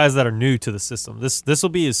it's not guys that are new to the system. This will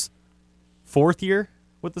be his 4th year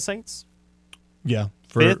with the Saints. Yeah,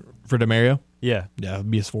 for Demario. Yeah, it'll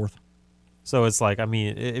be his 4th. So it's like, I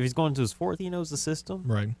mean, if he's going to his 4th, he knows the system.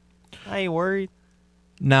 Right. I ain't worried.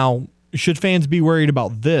 Now, should fans be worried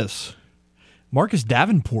about this? Marcus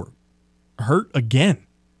Davenport hurt again.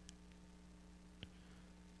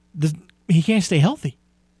 He can't stay healthy.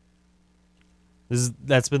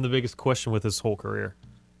 That's been the biggest question with his whole career.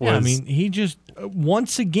 Yeah, I mean, he just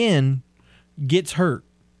once again gets hurt.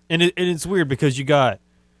 And it's weird because you got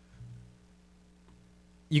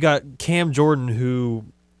Cam Jordan, who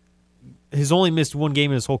has only missed 1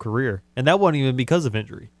 game in his whole career, and that wasn't even because of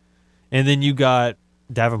injury. And then you got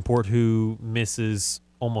Davenport, who misses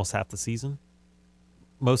almost half the season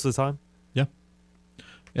most of the time.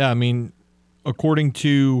 Yeah, I mean, according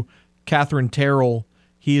to Catherine Terrell,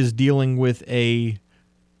 he is dealing with I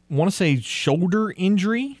want to say shoulder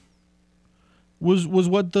injury was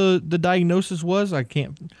what the diagnosis was.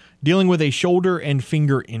 Dealing with a shoulder and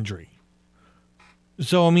finger injury.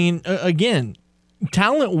 So, I mean, again,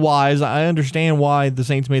 talent-wise, I understand why the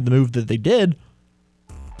Saints made the move that they did,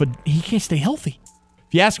 but he can't stay healthy.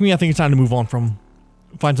 If you ask me, I think it's time to move on from him.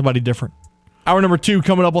 Find somebody different. Hour number 2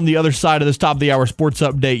 coming up on the other side of this top of the hour sports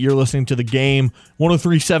update. You're listening to The Game,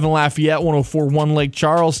 103.7 Lafayette, 104.1 Lake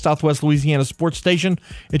Charles, Southwest Louisiana Sports Station.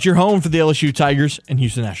 It's your home for the LSU Tigers and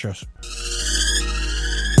Houston Astros.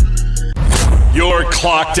 You're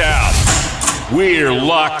clocked out. We're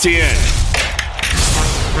locked in.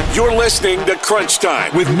 You're listening to Crunch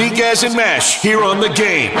Time with Miguez and Mash here on The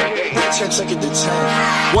Game.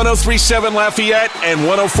 103.7 Lafayette and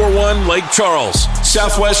 104.1 Lake Charles,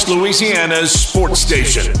 Southwest Louisiana's sports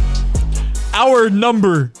station. Hour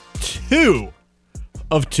number 2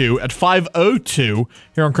 of 2 at 5:02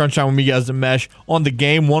 here on Crunch Time with Miguez and Mesh on The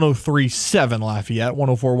Game, 103.7 Lafayette,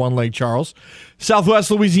 104.1 Lake Charles, Southwest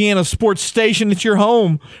Louisiana Sports Station. It's your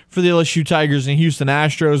home for the LSU Tigers and Houston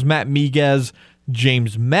Astros. Matt Miguez,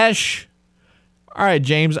 James Mesh. All right,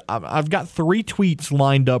 James, I've got 3 tweets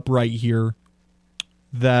lined up right here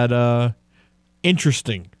that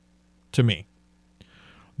interesting to me.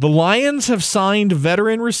 The Lions have signed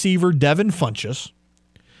veteran receiver Devin Funchess,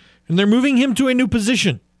 and they're moving him to a new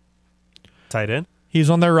position. Tight end? He's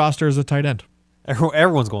on their roster as a tight end.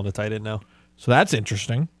 Everyone's going to tight end now. So that's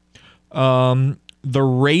interesting. The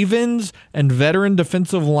Ravens and veteran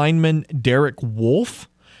defensive lineman Derek Wolfe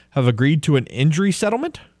have agreed to an injury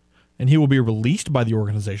settlement, and he will be released by the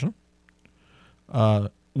organization.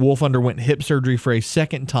 Wolfe underwent hip surgery for a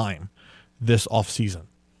second time this offseason.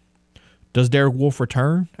 Does Derek Wolfe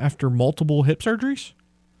return after multiple hip surgeries?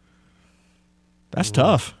 That's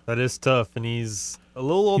tough. That is tough, and he's a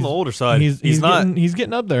little on the older side. He's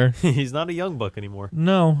getting up there. He's not a young buck anymore.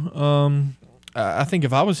 No. I think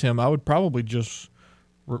if I was him, I would probably just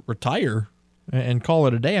retire and call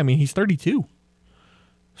it a day. I mean, he's 32.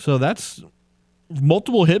 So that's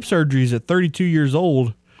multiple hip surgeries at 32 years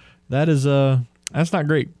old. That is that's not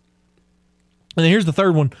great. And then here's the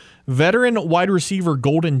third one. Veteran wide receiver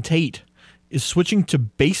Golden Tate is switching to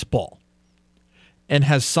baseball and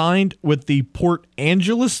has signed with the Port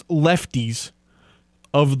Angeles Lefties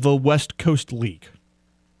of the West Coast League.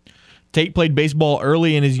 Tate played baseball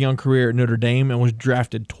early in his young career at Notre Dame and was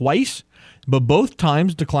drafted twice, but both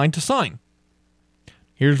times declined to sign.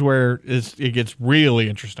 Here's where it gets really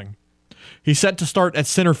interesting. He's set to start at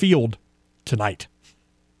center field tonight.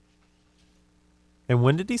 And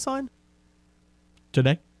when did he sign?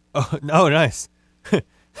 Today. Oh, nice.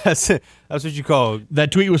 That's it. That's what you call.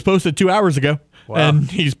 That tweet was posted 2 hours ago, Wow.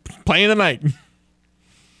 and he's playing tonight.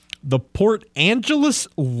 The Port Angeles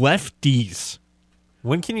Lefties.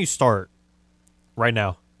 When can you start? Right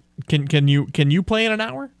now. Can you play in an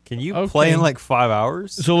hour? Can you play in like 5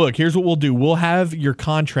 hours? So look, here's what we'll do. We'll have your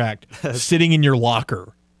contract sitting in your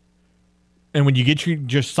locker, and when you get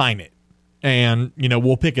just sign it, and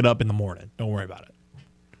we'll pick it up in the morning. Don't worry about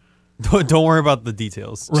it. Don't worry about the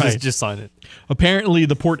details. Right. Just sign it. Apparently, Apparently,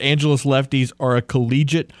 the Port Angeles Lefties are a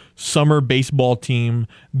collegiate summer baseball team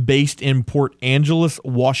based in Port Angeles,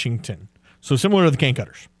 Washington. So similar to the Cane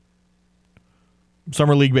Cutters.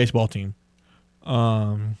 Summer League baseball team.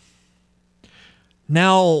 Now,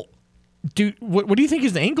 dude, what do you think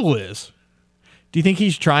his angle is? Do you think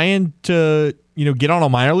he's trying to, get on a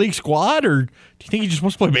minor league squad, or do you think he just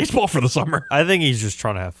wants to play baseball for the summer? I think he's just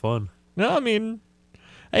trying to have fun. No, I mean,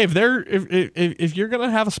 hey, if you're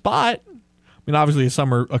gonna have a spot, I mean, obviously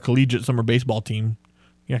a collegiate summer baseball team,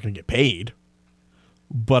 you're not gonna get paid.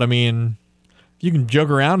 But I mean, if you can joke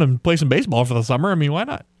around and play some baseball for the summer, I mean, why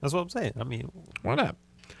not? That's what I'm saying. I mean, Why not?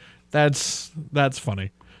 That's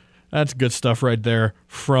funny. That's good stuff right there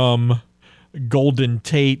from Golden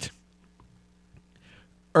Tate.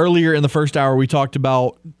 Earlier in the first hour, we talked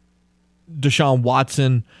about Deshaun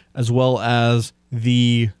Watson as well as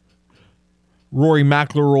the Rory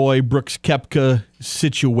McIlroy, Brooks Koepka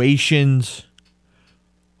situations.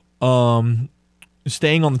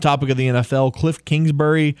 Staying on the topic of the NFL, Cliff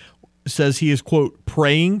Kingsbury says he is, quote,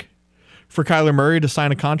 praying for Kyler Murray to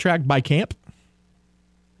sign a contract by camp.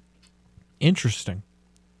 Interesting.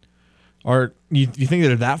 Or you think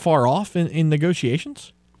they're that far off in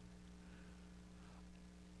negotiations?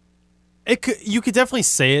 You could definitely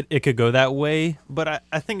say it. It could go that way, but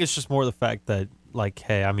I think it's just more the fact that, like,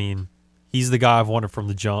 hey, I mean, he's the guy I've wanted from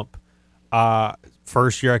the jump.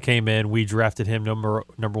 First year I came in, we drafted him number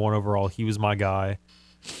 1 overall. He was my guy.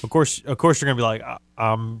 Of course, you're gonna be like,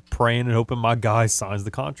 I'm praying and hoping my guy signs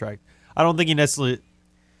the contract. I don't think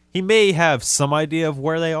he may have some idea of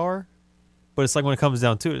where they are, but it's like when it comes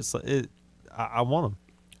down to it, I want him.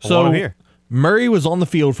 I want him here. Murray was on the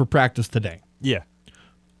field for practice today. Yeah.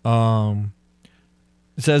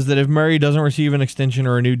 says that if Murray doesn't receive an extension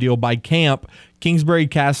or a new deal by camp, Kingsbury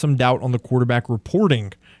casts some doubt on the quarterback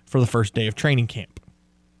reporting for the first day of training camp.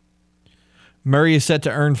 Murray is set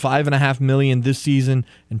to earn $5.5 million this season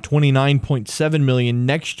and $29.7 million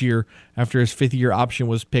next year after his fifth-year option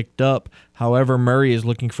was picked up. However, Murray is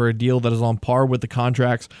looking for a deal that is on par with the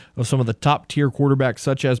contracts of some of the top-tier quarterbacks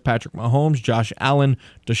such as Patrick Mahomes, Josh Allen,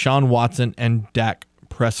 Deshaun Watson, and Dak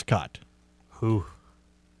Prescott. Who?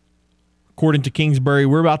 According to Kingsbury,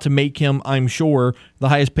 we're about to make him, I'm sure, the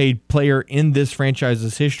highest paid player in this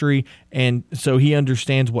franchise's history, and so he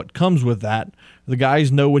understands what comes with that. The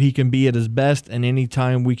guys know what he can be at his best, and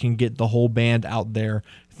anytime we can get the whole band out there,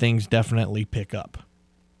 things definitely pick up.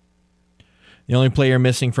 The only player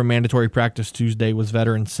missing from mandatory practice Tuesday was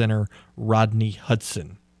veteran center Rodney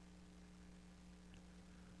Hudson.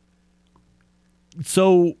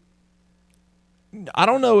 So, I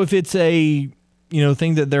don't know if it's a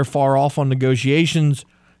thing that they're far off on negotiations.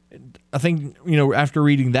 I think, after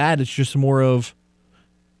reading that, it's just more of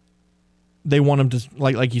they want him to,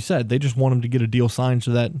 like you said, they just want him to get a deal signed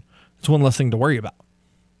so that it's one less thing to worry about.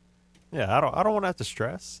 Yeah, I don't want to have to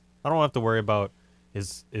stress. I don't have to worry about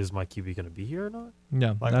is my QB going to be here or not?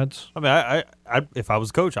 Yeah, I if I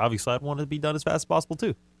was coach, obviously I'd want it to be done as fast as possible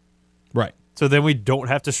too. Right. So then we don't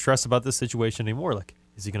have to stress about this situation anymore. Like,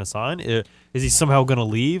 is he going to sign? Is he somehow going to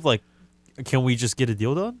leave? Like, can we just get a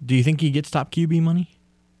deal done? Do you think he gets top QB money?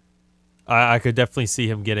 I could definitely see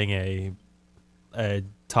him getting a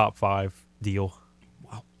top 5 deal.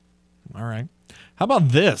 Wow. All right. How about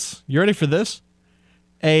this? You ready for this?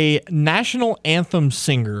 A national anthem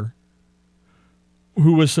singer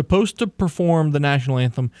who was supposed to perform the national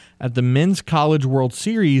anthem at the Men's College World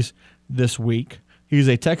Series this week. He's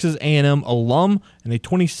a Texas A&M alum and a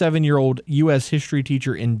 27-year-old U.S. history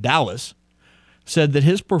teacher in Dallas. Said that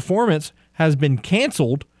his performance has been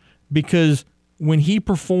canceled because when he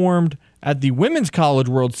performed at the Women's College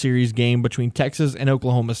World Series game between Texas and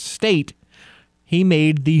Oklahoma State, he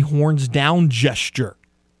made the horns down gesture.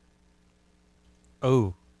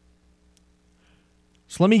 Oh.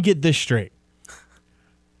 So let me get this straight.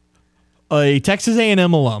 A Texas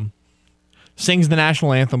A&M alum sings the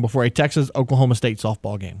national anthem before a Texas-Oklahoma State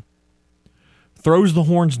softball game. Throws the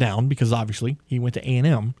horns down because obviously he went to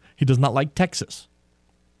A&M. He does not like Texas.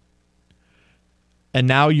 And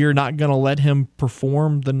now you're not going to let him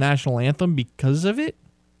perform the national anthem because of it?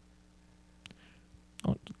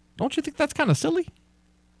 Don't you think that's kind of silly?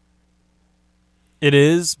 It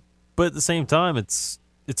is, but at the same time, it's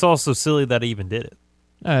also silly that he even did it.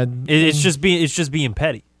 It's just being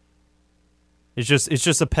petty. It's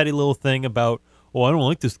just a petty little thing about, I don't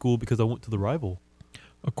like this school because I went to the rival.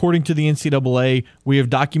 According to the NCAA, we have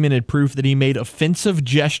documented proof that he made offensive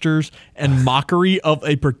gestures and mockery of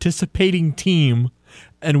a participating team,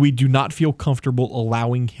 and we do not feel comfortable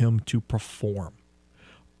allowing him to perform.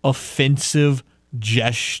 Offensive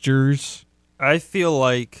gestures. I feel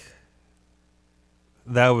like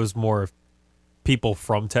that was more people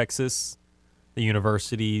from Texas, the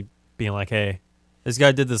university, being like, hey, this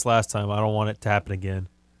guy did this last time. I don't want it to happen again.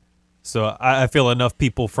 So I feel enough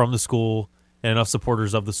people from the school and enough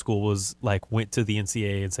supporters of the school went to the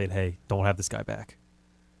NCAA and said, hey, don't have this guy back.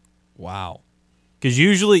 Wow. Because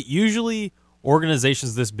usually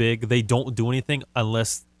organizations this big, they don't do anything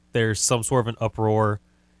unless there's some sort of an uproar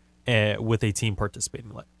with a team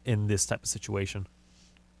participating in this type of situation.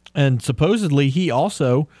 And supposedly he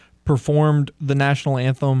also performed the national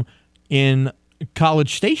anthem in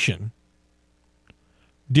College Station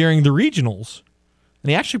during the regionals.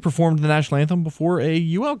 And he actually performed the national anthem before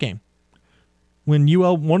a UL game. When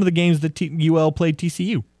one of the games that UL played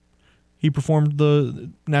TCU, he performed the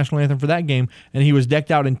national anthem for that game, and he was decked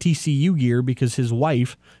out in TCU gear because his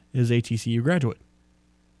wife is a TCU graduate.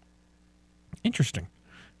 Interesting.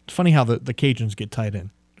 It's funny how the Cajuns get tied in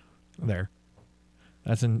there.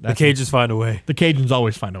 The Cajuns find a way. The Cajuns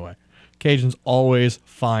always find a way. Cajuns always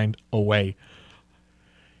find a way.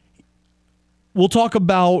 We'll talk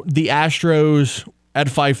about the Astros at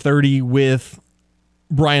 5:30 with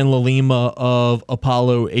Brian Lalima of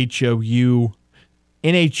Apollo HOU.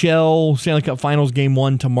 NHL Stanley Cup Finals Game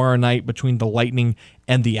 1 tomorrow night between the Lightning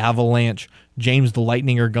and the Avalanche. James, the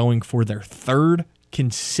Lightning are going for their third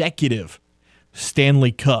consecutive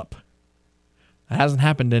Stanley Cup. That hasn't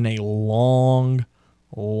happened in a long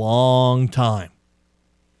time.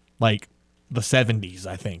 Like the 70s,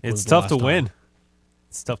 I think. It's tough to win.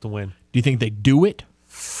 It's tough to win. Do you think they do it?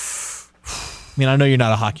 I mean, I know you're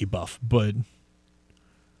not a hockey buff, but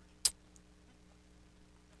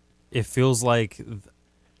it feels like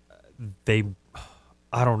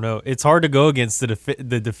I don't know. It's hard to go against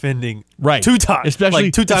the defending Right. 2 times. Especially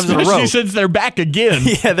like 2 times in a row. Especially since they're back again.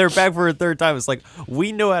 Yeah, they're back for a 3rd time. It's like,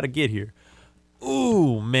 we know how to get here.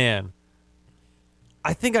 Ooh, man.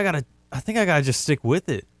 I think I gotta just stick with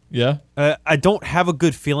it. Yeah. I don't have a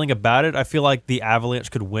good feeling about it. I feel like the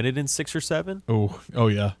Avalanche could win it in 6 or 7. Oh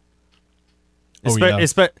yeah.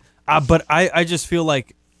 But I just feel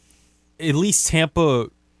like at least Tampa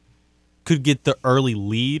could get the early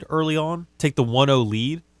lead early on, take the 1-0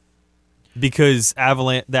 lead, because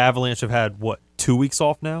the Avalanche have had, 2 weeks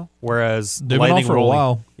off now? Whereas They've Lightning been off for a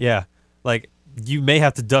while. Yeah. Like, you may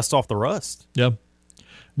have to dust off the rust. Yep.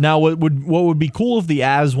 Now, what would be cool if the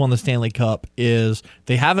Avs won the Stanley Cup is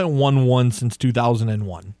they haven't won one since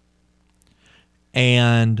 2001.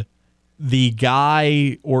 And the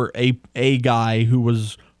guy, or a guy who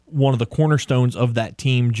was one of the cornerstones of that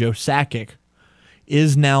team, Joe Sakic,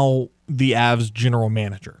 is now the Avs general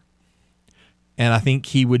manager. And I think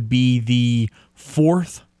he would be the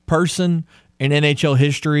 4th person in NHL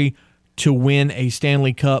history to win a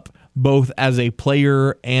Stanley Cup, both as a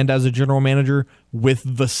player and as a general manager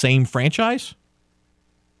with the same franchise.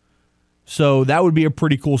 So that would be a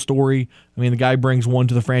pretty cool story. I mean, the guy brings one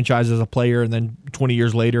to the franchise as a player, and then 20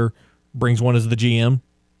 years later brings one as the GM.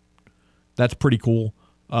 That's pretty cool.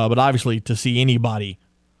 But obviously, to see anybody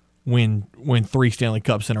win 3 Stanley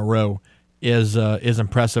Cups in a row is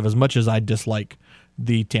impressive. As much as I dislike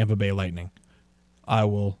the Tampa Bay Lightning, I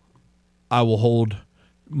will hold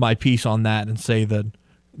my peace on that and say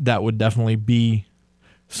that would definitely be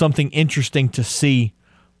something interesting to see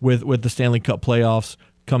with the Stanley Cup playoffs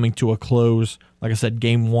coming to a close. Like I said,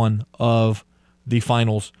 Game 1 of the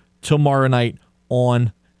finals tomorrow night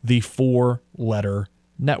on the 4-letter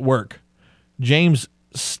network. James,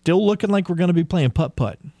 still looking like we're going to be playing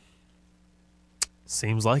putt-putt.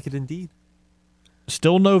 Seems like it indeed.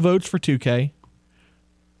 Still no votes for 2K.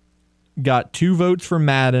 Got 2 votes for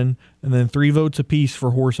Madden, and then 3 votes apiece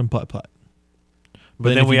for horse and putt-putt.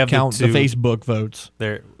 But then if we you have count the Facebook votes.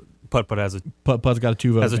 There, putt-putt has a Putt-putt's got a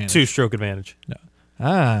 2-vote has a advantage. 2-stroke advantage. No.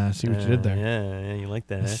 Ah, I see what you did there. Yeah, you like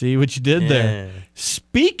that. I see what you did there. Yeah.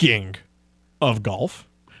 Speaking of golf,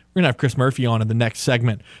 we're going to have Chris Murphy on in the next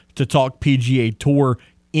segment to talk PGA Tour,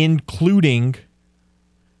 including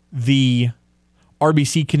the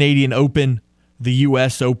RBC Canadian Open, the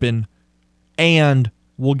U.S. Open, and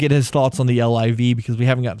we'll get his thoughts on the LIV because we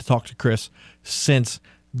haven't got to talk to Chris since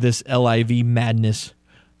this LIV madness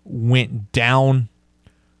went down.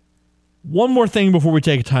 One more thing before we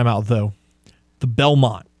take a timeout, though. The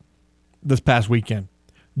Belmont this past weekend.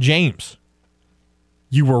 James,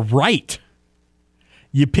 you were right.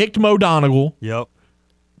 You picked Mo Donegal. Yep.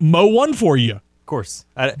 Mo won for you. Of course.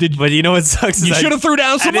 But you know what sucks? You should have threw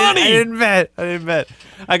down some money. I didn't bet.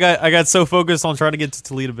 I got so focused on trying to get to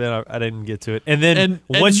Toledo Bet, I didn't get to it. And then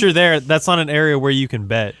once you're there, that's not an area where you can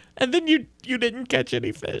bet. And then you didn't catch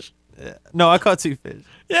any fish. No, I caught 2 fish.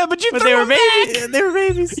 Yeah, but threw they were them back. babies. They were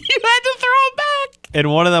babies. You had to throw them back. And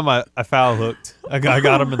one of them, I foul hooked. I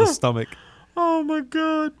got him in the stomach. Oh my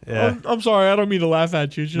god. Yeah. I'm sorry. I don't mean to laugh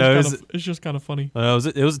at you. It's just kind of funny.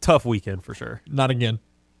 It was a tough weekend for sure. Not again.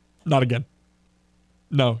 No,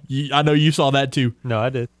 I know you saw that too. No, I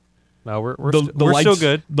did. No, we're lights, still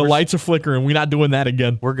good. The lights are flickering. We're not doing that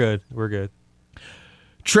again. We're good.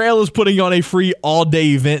 Trail is putting on a free all-day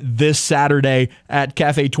event this Saturday at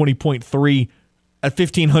Cafe 20.3 at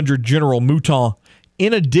 1500 General Mouton.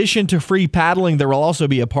 In addition to free paddling, there will also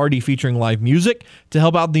be a party featuring live music to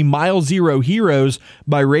help out the Mile Zero Heroes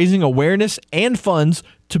by raising awareness and funds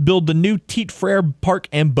to build the new Teat Frere Park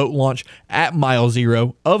and boat launch at Mile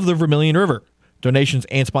Zero of the Vermilion River. Donations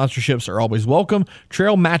and sponsorships are always welcome.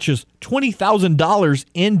 Trail matches $20,000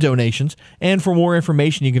 in donations. And for more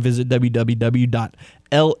information, you can visit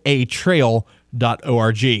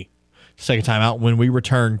www.latrail.org. Second time out, when we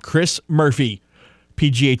return, Chris Murphy,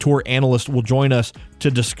 PGA Tour analyst, will join us to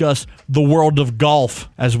discuss the world of golf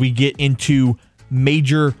as we get into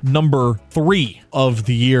major number 3 of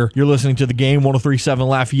the year. You're listening to The Game, 103.7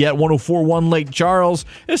 Lafayette, 104.1 Lake Charles.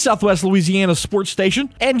 It's Southwest Louisiana's sports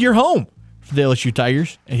station and your home for the LSU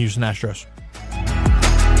Tigers and Houston Astros.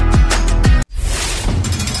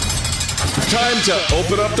 Time to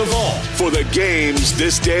open up the vault for the games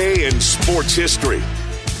this day in sports history.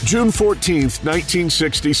 June 14th,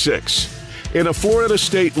 1966. In a Florida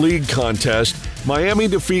State League contest, Miami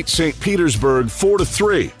defeats St. Petersburg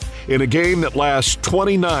 4-3 in a game that lasts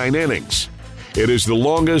 29 innings. It is the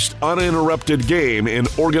longest uninterrupted game in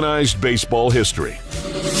organized baseball history.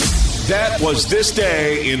 That was this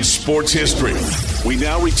day in sports history. We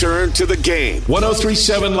now return to The Game.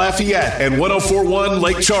 103.7 Lafayette and 104.1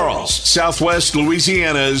 Lake Charles, Southwest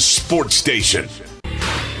Louisiana's sports station.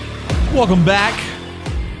 Welcome back.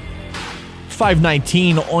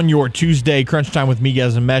 5:19 on your Tuesday. Crunch Time with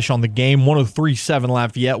Miguez and Mesh on the Game. 103.7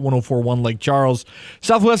 Lafayette, 104.1 Lake Charles.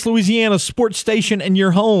 Southwest Louisiana sports station and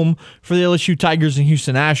your home for the LSU Tigers and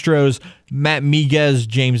Houston Astros. Matt Miguez,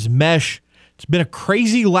 James Mesh. It's been a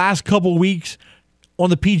crazy last couple weeks on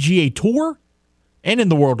the PGA Tour and in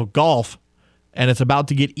the world of golf. And it's about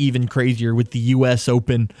to get even crazier with the U.S.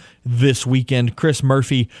 Open this weekend. Chris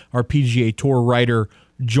Murphy, our PGA Tour writer,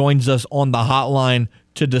 joins us on the hotline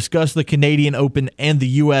to discuss the Canadian Open and the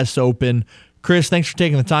U.S. Open. Chris, thanks for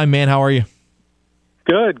taking the time, man. How are you?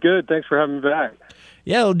 Good. Thanks for having me back.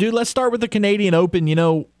 Yeah, dude, let's start with the Canadian Open. You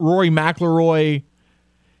know, Rory McIlroy,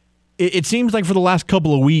 it seems like for the last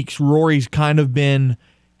couple of weeks, Rory's kind of been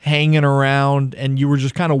hanging around, and you were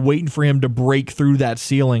just kind of waiting for him to break through that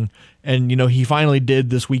ceiling. And, you know, he finally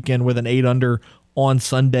did this weekend with an 8-under on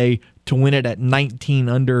Sunday to win it at 19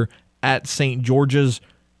 under at St. George's.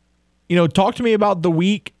 You know, talk to me about the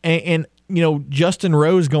week and you know, Justin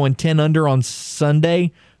Rose going 10 under on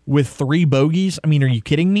Sunday with 3 bogeys. I mean, are you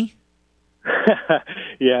kidding me?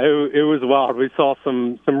 Yeah, it was wild. We saw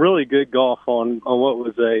some really good golf on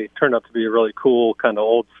what turned out to be a really cool kind of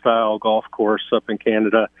old style golf course up in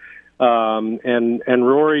Canada. And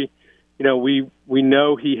Rory, you know, we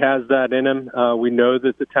know he has that in him. We know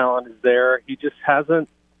that the talent is there. He just hasn't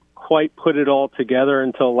quite put it all together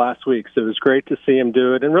until last week. So it was great to see him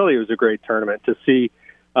do it, and really it was a great tournament to see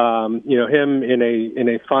you know, him in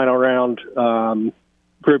a final round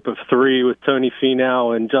group of 3 with Tony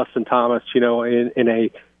Finau and Justin Thomas, you know, in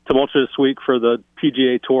a tumultuous week for the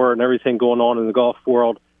PGA Tour and everything going on in the golf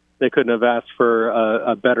world. They couldn't have asked for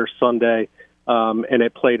a better Sunday, and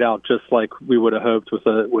it played out just like we would have hoped with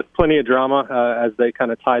plenty of drama as they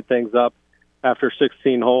kind of tied things up after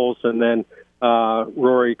 16 holes, and then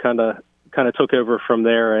Rory kind of took over from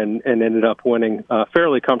there and ended up winning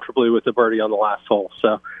fairly comfortably with the birdie on the last hole.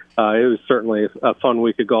 So it was certainly a fun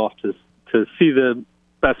week of golf to see the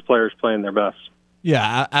best players playing their best.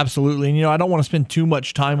 Yeah, absolutely. And, you know, I don't want to spend too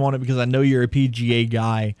much time on it because I know you're a PGA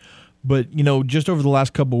guy. But, you know, just over the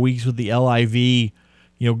last couple of weeks with the LIV, you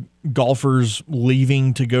know, golfers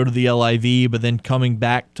leaving to go to the LIV, but then coming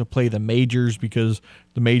back to play the majors because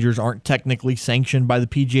the majors aren't technically sanctioned by the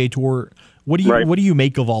PGA Tour. What do you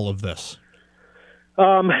make of all of this?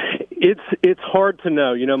 It's hard to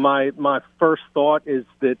know. You know, my first thought is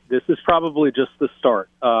that this is probably just the start.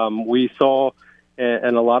 We saw,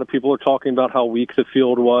 and a lot of people are talking about how weak the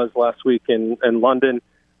field was last week in London.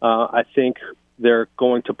 I think they're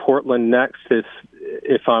going to Portland next,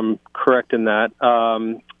 if I'm correct in that.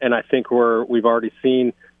 And I think we've already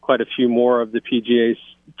seen quite a few more of the PGA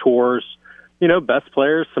Tours. You know, best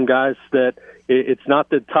players, some guys that it's not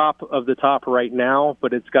the top of the top right now,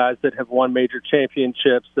 but it's guys that have won major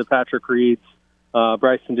championships, the Patrick Reeds,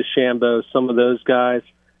 Bryson DeChambeau, some of those guys.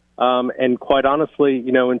 And quite honestly,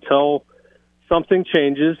 you know, until something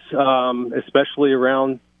changes, especially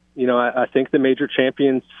around, you know, I think the major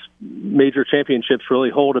championships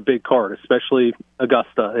really hold a big card, especially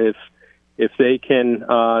Augusta. If they can,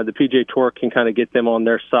 the PGA Tour can kind of get them on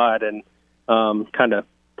their side and kind of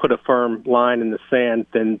put a firm line in the sand,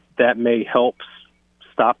 then that may help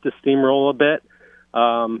stop the steamroll a bit.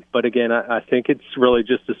 But again, I think it's really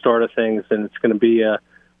just the start of things, and it's going to be a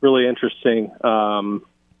really interesting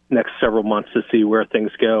next several months to see where things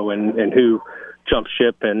go and who jumps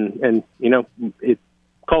ship. And you know,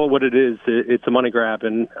 call it what it is. It's a money grab,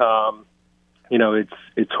 and you know,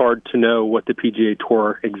 it's hard to know what the PGA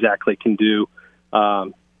Tour exactly can do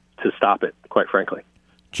to stop it, quite frankly.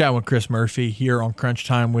 Chat with Chris Murphy here on Crunch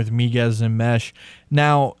Time with Miguez and Mesh.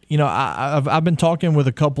 Now, you know, I've been talking with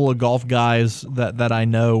a couple of golf guys that I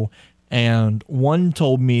know, and one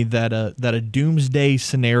told me that a doomsday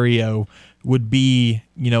scenario would be,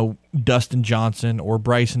 you know, Dustin Johnson or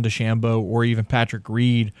Bryson DeChambeau or even Patrick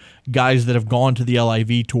Reed, guys that have gone to the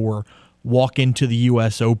LIV Tour, walk into the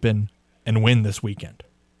U.S. Open and win this weekend.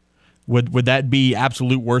 Would that be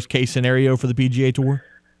absolute worst case scenario for the PGA Tour?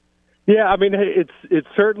 Yeah, I mean, it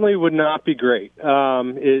certainly would not be great.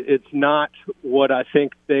 It's not what I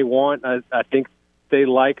think they want. I think they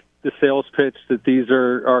like the sales pitch that these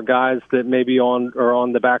are guys that maybe are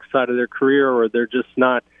on the backside of their career, or they're just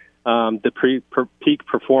not the peak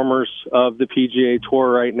performers of the PGA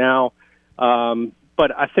Tour right now.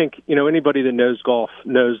 But I think, you know, anybody that knows golf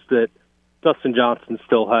knows that Dustin Johnson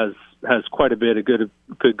still has quite a bit of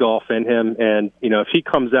good golf in him, and you know, if he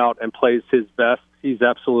comes out and plays his best, he's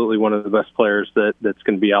absolutely one of the best players that's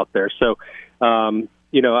going to be out there. So,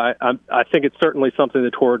 you know, I think it's certainly something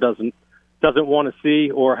the Tour doesn't want to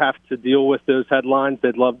see or have to deal with those headlines.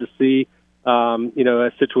 They'd love to see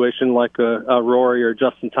a situation like a Rory or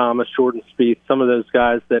Justin Thomas, Jordan Spieth, some of those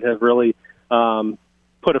guys that have really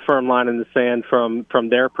put a firm line in the sand from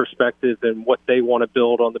their perspective and what they want to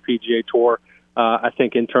build on the PGA Tour. I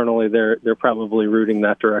think internally they're probably rooting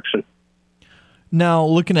that direction. Now,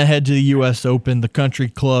 looking ahead to the U.S. Open, the Country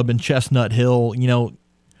Club in Chestnut Hill,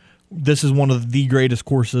 this is one of the greatest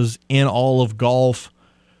courses in all of golf.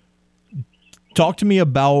 Talk to me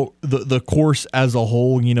about the course as a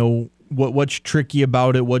whole. What's tricky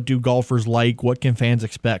about it? What do golfers like? What can fans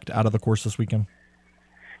expect out of the course this weekend?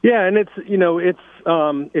 Yeah, and it's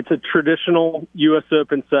a traditional U.S.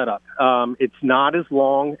 Open setup. It's not as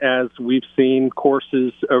long as we've seen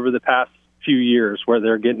courses over the past few years where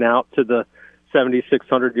they're getting out to the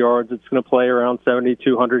 7,600 yards. It's going to play around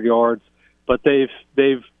 7,200 yards, but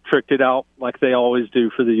they've tricked it out like they always do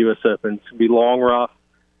for the U.S. Open. It's going to be long, rough.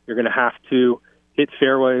 You're going to have to hit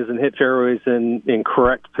fairways in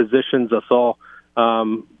correct positions. I saw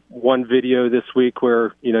one video this week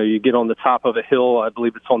where you get on the top of a hill. I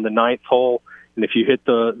believe it's on the 9th hole, and if you hit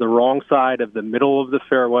the wrong side of the middle of the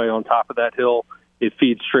fairway on top of that hill, it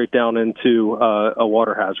feeds straight down into a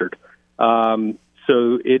water hazard.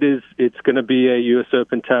 So it's going to be a U.S.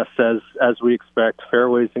 Open test as we expect.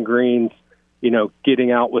 Fairways and greens,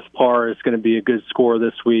 getting out with par is going to be a good score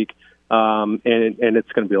this week, and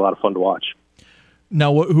it's going to be a lot of fun to watch.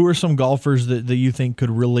 Now, who are some golfers that you think could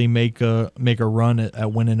really make a run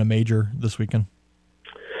at winning a major this weekend?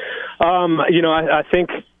 I think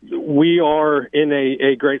we are in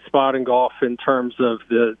a great spot in golf in terms of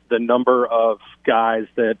the number of guys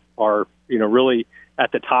that are really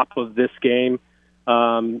at the top of this game.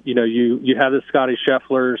 You have the Scotty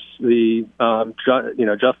Schefflers, the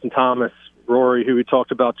Justin Thomas, Rory, who we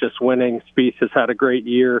talked about just winning. Spieth has had a great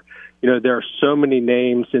year. There are so many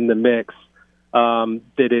names in the mix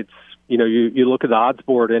that it's you look at the odds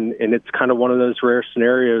board and it's kind of one of those rare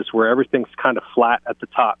scenarios where everything's kind of flat at the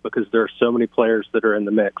top because there are so many players that are in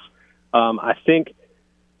the mix. I think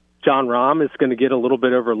Jon Rahm is going to get a little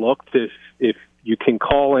bit overlooked if you can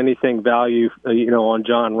call anything value, on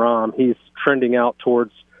Jon Rahm. He's trending out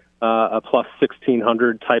towards a plus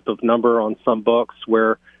 1,600 type of number on some books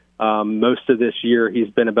where most of this year he's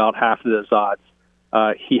been about half of those odds.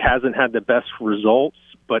 He hasn't had the best results,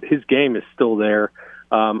 but his game is still there.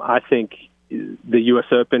 I think the U.S.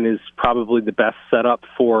 Open is probably the best setup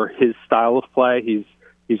for his style of play.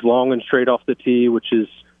 He's long and straight off the tee, which has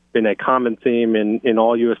been a common theme in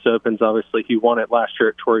all U.S. Opens. Obviously, he won it last year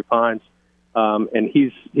at Torrey Pines. And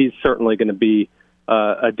he's certainly going to be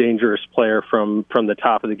a dangerous player from the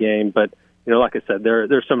top of the game. But like I said,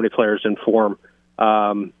 there's so many players in form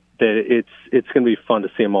that it's going to be fun to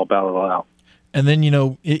see them all battle it out. And then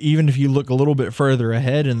even if you look a little bit further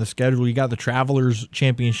ahead in the schedule, you got the Travelers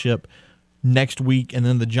Championship next week, and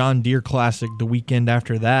then the John Deere Classic the weekend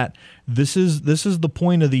after that. This is the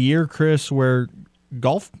point of the year, Chris, where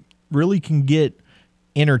golf really can get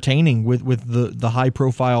entertaining with the high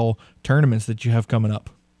profile tournaments that you have coming up.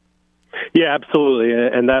 Yeah, absolutely,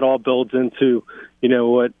 and that all builds into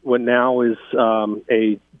what now is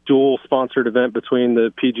a dual sponsored event between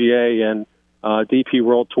the PGA and DP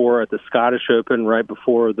World Tour at the Scottish Open right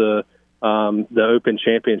before the Open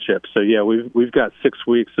Championship. So yeah, we've got 6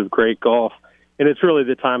 weeks of great golf, and it's really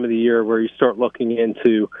the time of the year where you start looking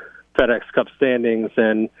into FedEx Cup standings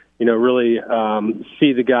and really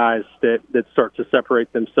see the guys that start to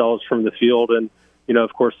separate themselves from the field. And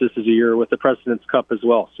of course, this is a year with the President's Cup as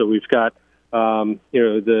well. So we've got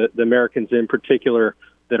the Americans in particular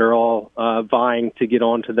that are all vying to get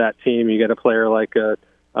onto that team. You got a player like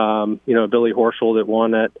Billy Horschel that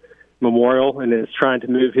won at Memorial and is trying to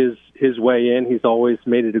move his way in. He's always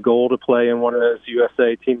made it a goal to play in one of those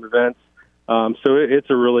USA team events. So it's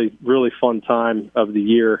a really, really fun time of the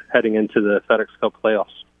year heading into the FedEx Cup playoffs.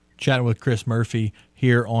 Chatting with Chris Murphy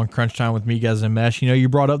here on Crunch Time with Miguez and Mesh. You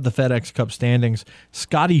brought up the FedEx Cup standings.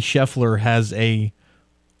 Scotty Scheffler has a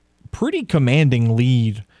pretty commanding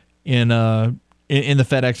lead in the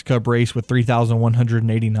FedEx Cup race with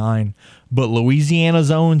 3,189. But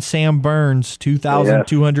Louisiana's own Sam Burns,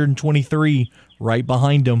 2,223, right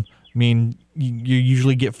behind him. I mean, you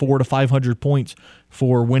usually get 400 to 500 points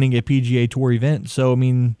for winning a PGA Tour event. So, I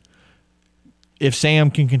mean, if Sam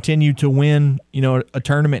can continue to win, a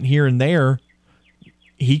tournament here and there,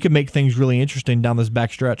 he could make things really interesting down this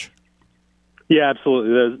back stretch. Yeah,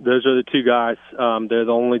 absolutely. Those are the two guys. They're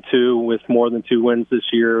the only two with more than 2 wins this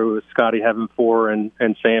year, with Scotty having 4 and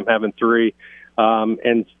Sam having 3.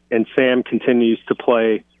 And Sam continues to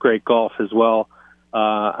play great golf as well.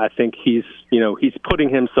 I think he's putting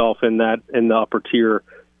himself in the upper tier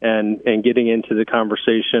and getting into the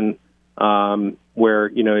conversation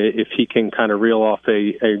where, if he can kind of reel off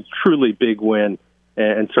a truly big win,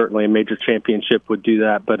 and certainly a major championship would do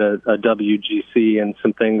that, but a WGC and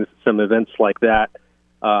some events like that,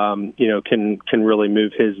 can really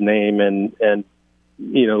move his name. And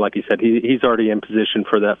like you said, he's already in position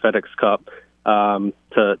for that FedEx Cup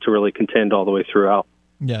to really contend all the way throughout.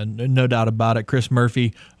 Yeah, no doubt about it. Chris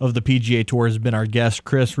Murphy of the PGA Tour has been our guest.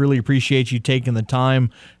 Chris, really appreciate you taking the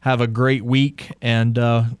time. Have a great week, and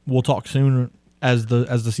we'll talk soon as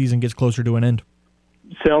the season gets closer to an end.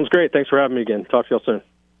 Sounds great. Thanks for having me again. Talk to y'all soon.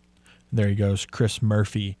 There he goes, Chris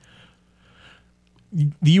Murphy.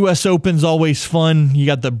 The U.S. Open's always fun. You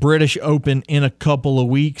got the British Open in a couple of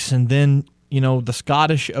weeks, and then the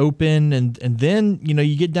Scottish Open, and then,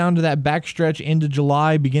 you get down to that backstretch end of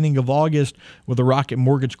July, beginning of August with the Rocket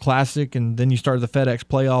Mortgage Classic, and then you start the FedEx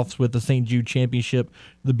playoffs with the St. Jude Championship,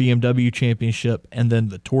 the BMW Championship, and then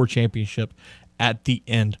the Tour Championship at the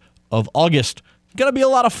end of August. It's going to be a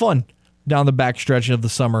lot of fun down the backstretch of the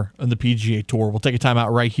summer on the PGA Tour. We'll take a time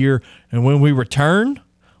out right here, and when we return,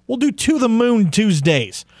 we'll do To the Moon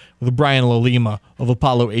Tuesdays with Brian Lalima of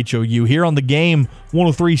Apollo HOU here on The Game,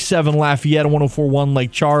 103.7 Lafayette, 104.1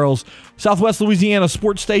 Lake Charles, Southwest Louisiana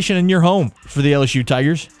sports station, and your home for the LSU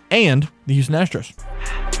Tigers and the Houston Astros.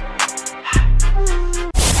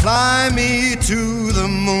 Fly me to the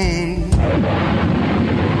moon.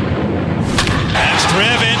 That's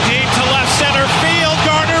driven deep to left center field.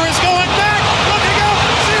 Gardner is going back. Looking up.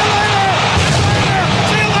 See you later.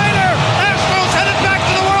 See you later. Astros headed back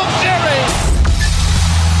to the World Series.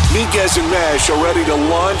 Miguez and Mash are ready to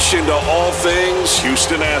launch into all things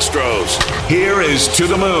Houston Astros. Here is To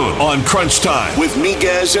the Moon on Crunch Time with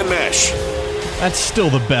Miguez and Mash. That's still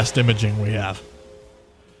the best imaging we have.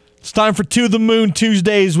 It's time for To the Moon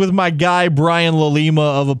Tuesdays with my guy, Brian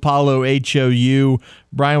Lalima of Apollo HOU.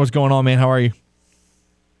 Brian, what's going on, man? How are you?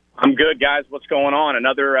 I'm good, guys. What's going on?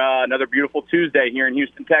 Another beautiful Tuesday here in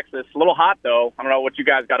Houston, Texas. A little hot, though. I don't know what you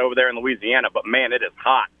guys got over there in Louisiana, but, man, it is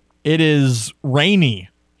hot. It is rainy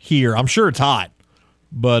here. I'm sure it's hot,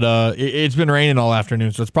 but it's been raining all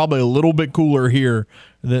afternoon, so it's probably a little bit cooler here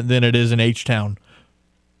than it is in H-Town.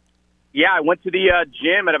 Yeah, I went to the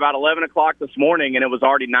gym at about 11 o'clock this morning, and it was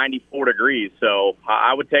already 94 degrees. So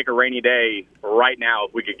I would take a rainy day right now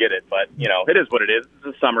if we could get it. But, it is what it is. It's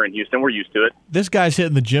the summer in Houston. We're used to it. This guy's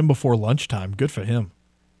hitting the gym before lunchtime. Good for him.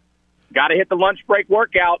 Got to hit the lunch break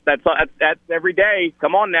workout. That's every day.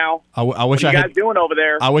 Come on now. I wish what are you guys doing over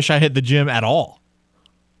there? I wish I hit the gym at all.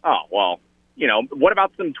 Oh, well, what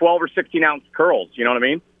about some 12 or 16-ounce curls? You know what I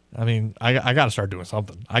mean? I mean, I got to start doing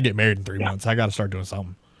something. I get married in 3 months. I got to start doing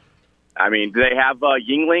something. I mean, do they have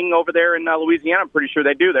Yingling over there in Louisiana? I'm pretty sure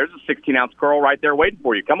they do. There's a 16-ounce curl right there waiting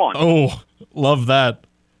for you. Come on. Oh, love that.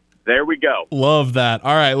 There we go. Love that.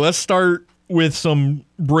 All right, let's start with some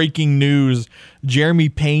breaking news. Jeremy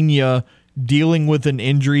Pena dealing with an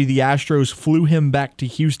injury. The Astros flew him back to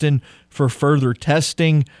Houston for further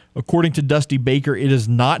testing. According to Dusty Baker, it is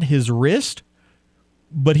not his wrist,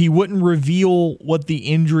 but he wouldn't reveal what the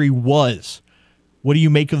injury was. What do you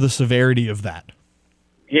make of the severity of that?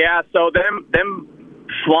 Yeah, so them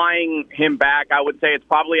flying him back, I would say it's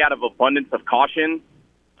probably out of abundance of caution.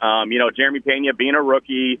 Jeremy Pena being a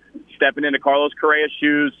rookie, stepping into Carlos Correa's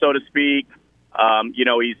shoes, so to speak.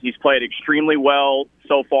 He's played extremely well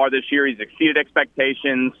so far this year. He's exceeded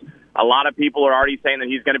expectations. A lot of people are already saying that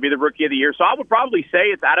he's going to be the Rookie of the Year. So I would probably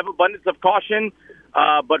say it's out of abundance of caution.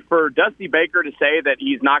 But for Dusty Baker to say that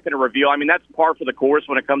he's not going to reveal, I mean, that's par for the course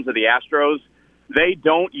when it comes to the Astros. They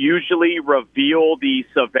don't usually reveal the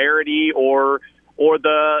severity or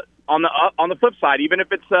the on the flip side, even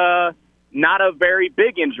if it's not a very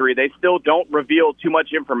big injury, they still don't reveal too much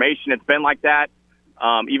information. It's been like that.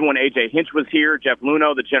 Even when A.J. Hinch was here, Jeff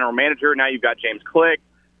Luhnow, the general manager, now you've got James Click.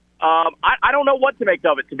 I don't know what to make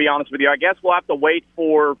of it, to be honest with you. I guess we'll have to wait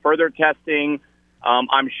for further testing.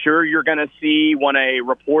 I'm sure you're going to see when a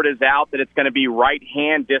report is out that it's going to be right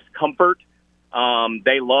hand discomfort.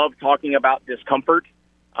 They love talking about discomfort,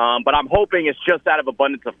 but I'm hoping it's just out of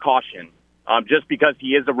abundance of caution. Just because he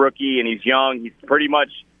is a rookie and he's young, he's pretty much,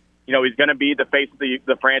 he's going to be the face of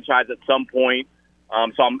the franchise at some point.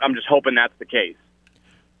 So I'm just hoping that's the case.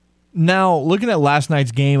 Now, looking at last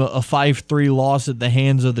night's game, a 5-3 loss at the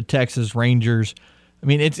hands of the Texas Rangers. I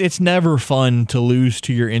mean, it's never fun to lose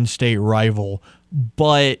to your in-state rival,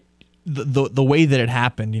 but the way that it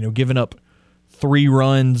happened, giving up 3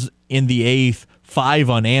 runs in the 8th, 5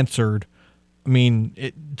 unanswered. I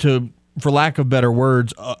mean, for lack of better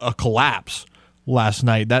words, a collapse last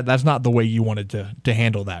night. That's not the way you wanted to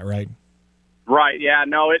handle that, right? Right. Yeah.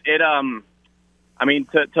 No. I mean,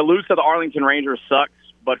 to lose to the Arlington Rangers sucks,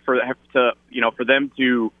 but for them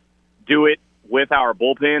to do it with our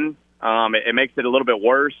bullpen. It makes it a little bit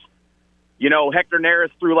worse. You know, Hector Neris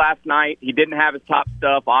threw last night. He didn't have his top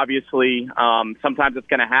stuff, obviously. Sometimes it's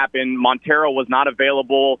going to happen. Montero was not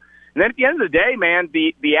available. And then at the end of the day, man,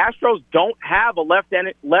 the Astros don't have a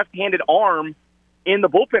left-handed arm in the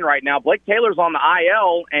bullpen right now. Blake Taylor's on the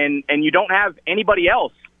IL, and you don't have anybody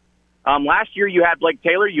else. Last year you had Blake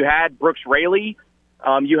Taylor, you had Brooks Raley,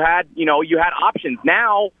 you had options.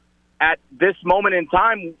 Now, at this moment in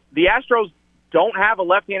time, the Astros don't have a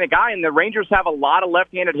left-handed guy, and the Rangers have a lot of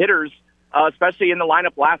left-handed hitters, especially in the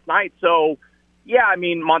lineup last night. So, yeah, I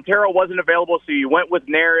mean, Montero wasn't available, so you went with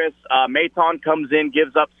Neris. Maton comes in,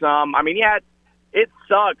 gives up some. I mean, yeah, it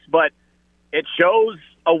sucks, but it shows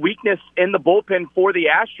a weakness in the bullpen for the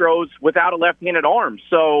Astros without a left-handed arm.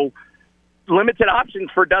 So, limited options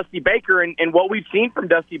for Dusty Baker, and what we've seen from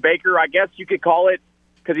Dusty Baker, I guess you could call it,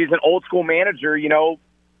 because he's an old-school manager, you know,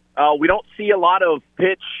 we don't see a lot of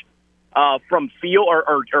pitch from field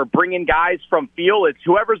or bringing guys from field. It's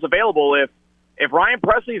whoever's available. If Ryan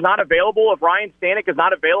Presley's not available, if Ryan Stanek is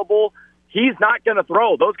not available, he's not going to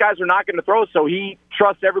throw. Those guys are not going to throw, so he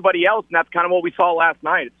trusts everybody else, and that's kind of what we saw last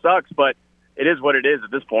night. It sucks, but it is what it is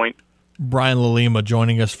at this point. Brian Lalima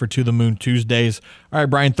joining us for To the Moon Tuesdays. All right,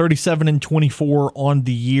 Brian, 37-24 on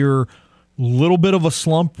the year. Little bit of a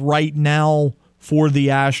slump right now for the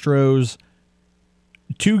Astros.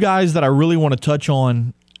 Two guys that I really want to touch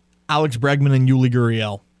on, Alex Bregman and Yuli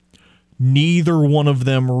Gurriel. Neither one of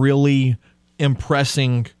them really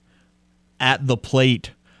impressing at the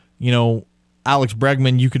plate. You know, Alex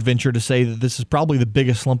Bregman, you could venture to say that this is probably the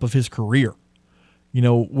biggest slump of his career. You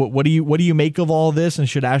know, what do you make of all this, and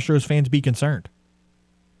should Astros fans be concerned?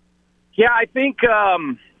 Yeah, I think,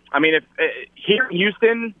 if here in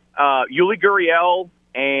Houston, Yuli Gurriel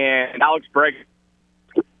and Alex Bregman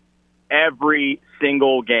every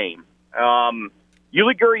single game. Yuli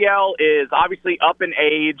Gurriel is obviously up in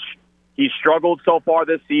age. He's struggled so far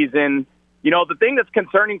this season. You know, the thing that's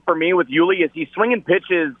concerning for me with Yuli is he's swinging at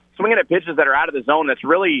pitches that are out of the zone that's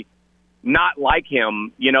really not like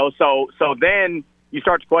him, you know. So then you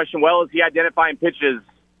start to question, well, is he identifying pitches,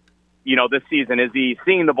 you know, this season? Is he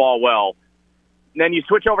seeing the ball well? And then you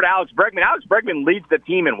switch over to Alex Bregman. Alex Bregman leads the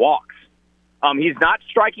team in walks. He's not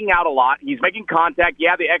striking out a lot. He's making contact.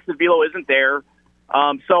 Yeah, the exit velo isn't there.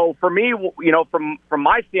 So for me, you know, from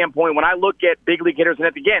my standpoint, when I look at big league hitters, and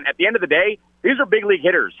at the end of the day, these are big league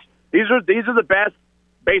hitters. These are the best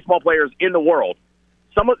baseball players in the world.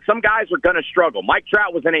 Some guys are going to struggle. Mike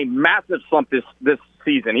Trout was in a massive slump this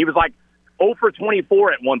season. He was like 0 for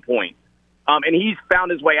 24 at one point, and he's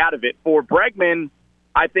found his way out of it. For Bregman,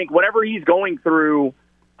 I think whatever he's going through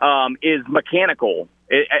is mechanical.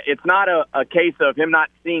 It's not a case of him not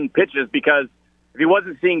seeing pitches, because if he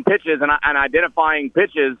wasn't seeing pitches and identifying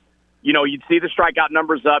pitches, you know, you'd see the strikeout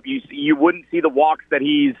numbers up. You wouldn't see the walks that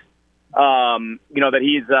he's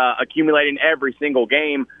accumulating every single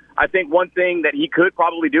game. I think one thing that he could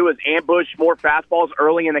probably do is ambush more fastballs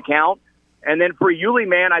early in the count. And then for Yuli,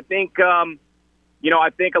 man, I think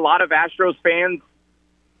a lot of Astros fans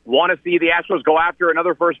want to see the Astros go after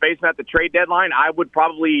another first baseman at the trade deadline. I would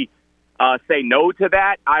probably say no to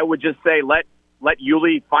that. I would just say let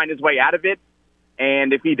Yuli find his way out of it.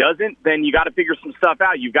 And if he doesn't, then you got to figure some stuff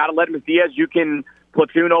out. You've got to let him Diaz. You can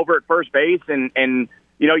platoon over at first base, and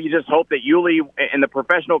you know, you just hope that Yuli, in the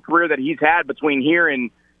professional career that he's had between here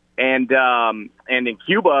and in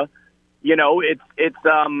Cuba, you know, it's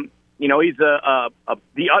you know, he's the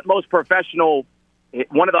utmost professional,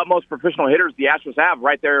 one of the utmost professional hitters the Astros have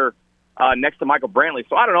right there next to Michael Brantley.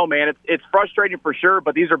 So I don't know, man. It's frustrating for sure,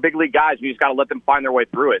 but these are big league guys. You just got to let them find their way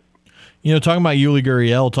through it. You know, talking about Yuli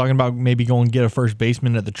Gurriel, talking about maybe going to get a first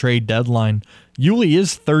baseman at the trade deadline. Yuli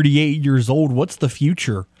is 38 years old. What's the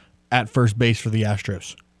future at first base for the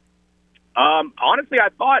Astros? Honestly, I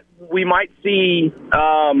thought we might see,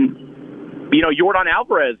 Yordan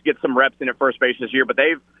Alvarez get some reps in at first base this year, but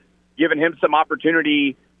they've given him some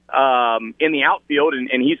opportunity in the outfield,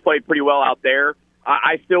 and he's played pretty well out there.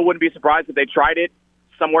 I still wouldn't be surprised if they tried it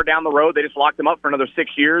somewhere down the road. They just locked him up for another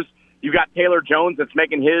 6 years. You've got Taylor Jones that's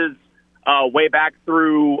making his way back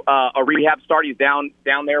through a rehab start. He's down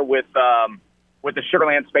there with the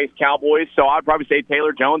Sugarland Space Cowboys. So I'd probably say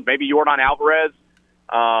Taylor Jones, maybe Yordan Alvarez.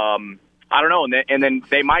 I don't know. And then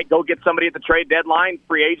they might go get somebody at the trade deadline,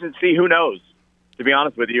 free agency. Who knows, to be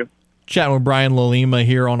honest with you. Chatting with Brian Lalima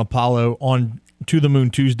here on Apollo on To the Moon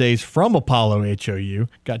Tuesdays from Apollo HOU.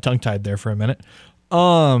 Got tongue-tied there for a minute.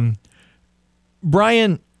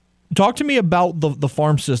 Brian, Talk to me about the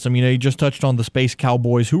farm system. You just touched on the Space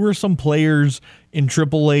Cowboys. Who are some players in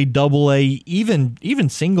AAA, AA, even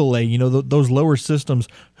single A, those lower systems?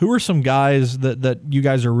 Who are some guys that you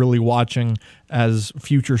guys are really watching as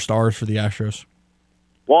future stars for the Astros?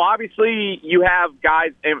 Well, obviously you have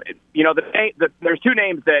guys, there's two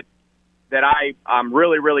names that I'm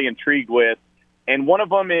really, really intrigued with. And one of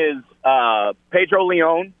them is Pedro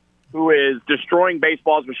Leon, who is destroying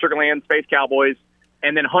baseballs with Sugarland Space Cowboys.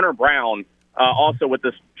 And then Hunter Brown, also with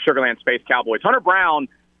the Sugarland Space Cowboys. Hunter Brown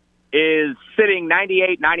is sitting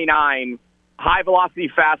 98, 99, high-velocity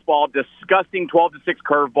fastball, disgusting 12-6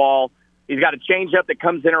 curveball. He's got a changeup that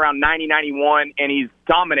comes in around 90, 91, and he's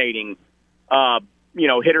dominating,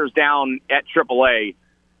 hitters down at AAA.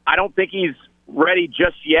 I don't think he's ready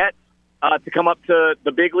just yet to come up to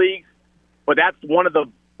the big leagues, but that's one of the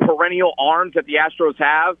perennial arms that the Astros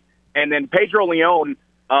have. And then Pedro Leon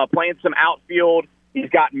playing some outfield. He's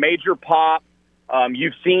got major pop.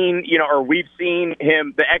 You've seen, we've seen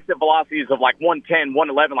him, the exit velocities of like 110,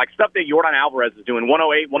 111, like stuff that Yordan Alvarez is doing,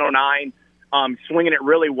 108, 109, swinging it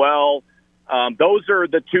really well. Those are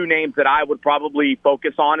the two names that I would probably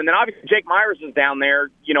focus on. And then obviously Jake Myers is down there,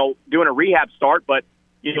 doing a rehab start, but,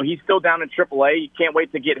 he's still down in AAA. You can't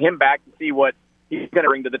wait to get him back to see what he's going to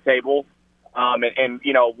bring to the table. And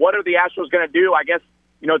what are the Astros going to do? I guess,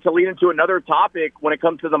 to lead into another topic when it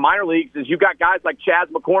comes to the minor leagues is you've got guys like Chas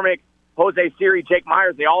McCormick, Jose Siri, Jake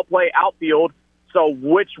Myers. They all play outfield. So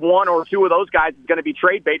which one or two of those guys is going to be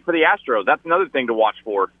trade bait for the Astros? That's another thing to watch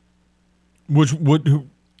for.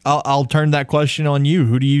 I'll turn that question on you.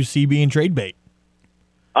 Who do you see being trade bait?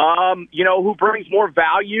 Who brings more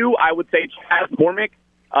value? I would say Chas McCormick.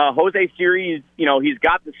 Jose Siri, he's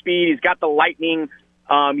got the speed. He's got the lightning,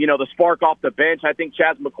 the spark off the bench. I think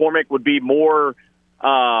Chas McCormick would be more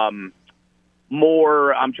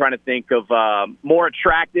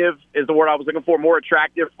attractive is the word I was looking for, more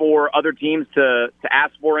attractive for other teams to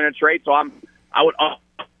ask for in a trade. So I would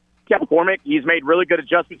Chas McCormick. He's made really good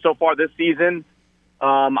adjustments so far this season.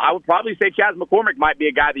 I would probably say Chas McCormick might be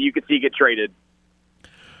a guy that you could see get traded.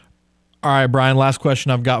 All right, Brian, last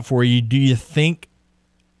question I've got for you. Do you think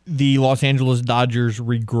the Los Angeles Dodgers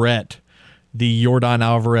regret the Yordan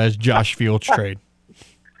Alvarez, Josh Fields trade?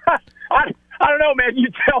 I don't know, man. You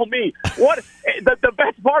tell me. What the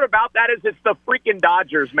best part about that is it's the freaking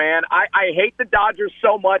Dodgers, man. I hate the Dodgers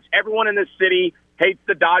so much. Everyone in this city hates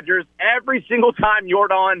the Dodgers. Every single time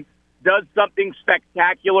Yordan does something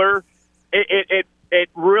spectacular, it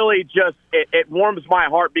really just it warms my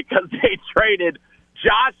heart because they traded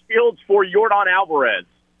Josh Fields for Yordan Alvarez.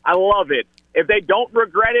 I love it. If they don't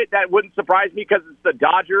regret it, that wouldn't surprise me because it's the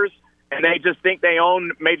Dodgers and they just think they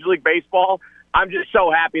own Major League Baseball. I'm just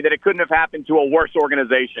so happy that it couldn't have happened to a worse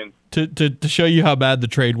organization. To show you how bad the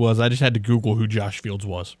trade was, I just had to Google who Josh Fields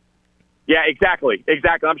was. Yeah, exactly.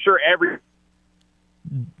 I'm sure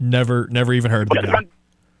never even heard of the guy.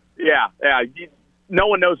 Yeah. No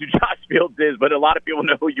one knows who Josh Fields is, but a lot of people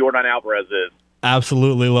know who Yordan Alvarez is.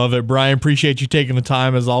 Absolutely love it. Brian, appreciate you taking the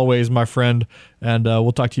time as always, my friend, and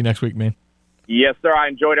we'll talk to you next week, man. Yes, sir. I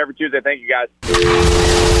enjoyed every Tuesday. Thank you, guys.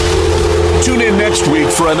 Tune in next week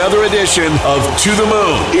for another edition of To the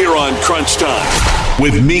Moon here on Crunch Time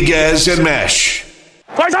with Miguez and Mesh.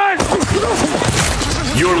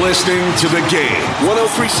 You're listening to The Game.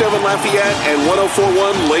 103.7 Lafayette and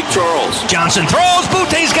 104.1 Lake Charles. Johnson throws.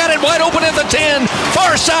 Butte's got it wide open at the 10.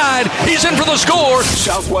 Far side. He's in for the score.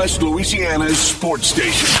 Southwest Louisiana's sports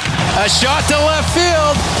station. A shot to left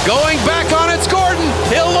field. Going back on it's Gordon.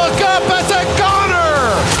 He'll look up at the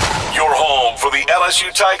corner. Your home for the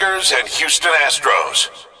LSU Tigers and Houston Astros.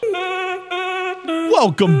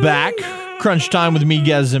 Welcome back. Crunch Time with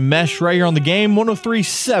Miguez and Mesh right here on The Game.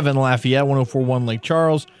 103.7 Lafayette, 104.1 Lake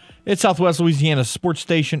Charles. It's Southwest Louisiana's sports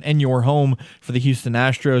station and your home for the Houston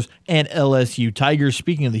Astros and LSU Tigers.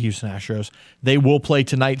 Speaking of the Houston Astros, they will play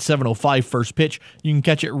tonight, 7:05 first pitch. You can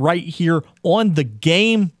catch it right here on The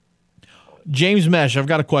Game. James Mesh, I've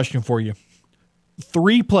got a question for you.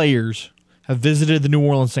 3 players have visited the New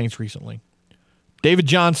Orleans Saints recently. David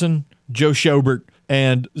Johnson, Joe Schobert,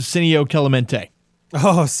 and Senio Clemente.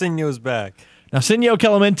 Oh, Senio's back. Now, Senio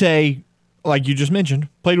Clemente, like you just mentioned,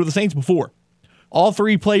 played with the Saints before. All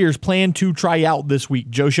 3 players plan to try out this week.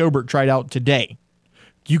 Joe Schobert tried out today.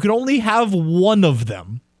 You can only have one of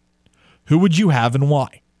them. Who would you have and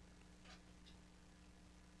why?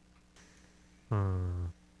 The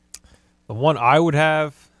one I would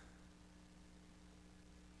have,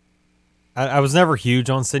 I was never huge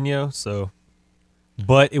on Senio,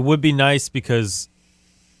 but it would be nice because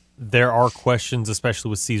there are questions, especially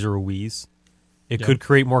with Cesar Ruiz. It could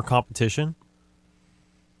create more competition.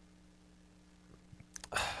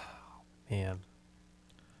 Man.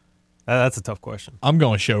 That's a tough question. I'm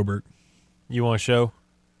going Schobert. You want to show?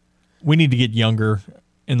 We need to get younger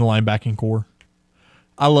in the linebacking core.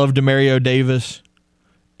 I love Demario Davis,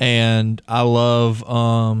 and I love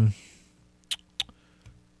I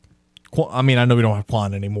know we don't have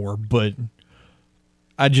Quan anymore, but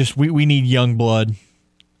we need young blood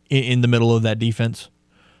in the middle of that defense.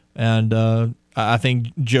 And I think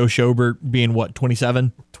Joe Schobert being,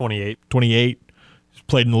 27? 28. 28. He's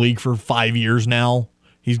played in the league for 5 years now.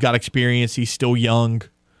 He's got experience. He's still young.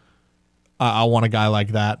 I want a guy like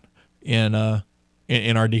that in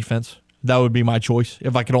our defense. That would be my choice.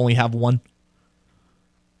 If I could only have one,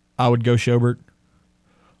 I would go Schobert.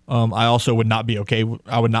 I also would not be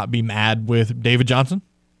I would not be mad with David Johnson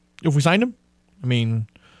if we signed him. I mean,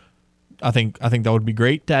 I think that would be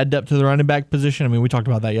great to add depth to the running back position. I mean, we talked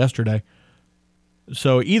about that yesterday.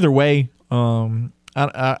 So either way, I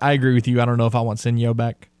agree with you. I don't know if I want Senyo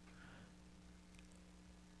back.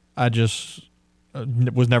 I just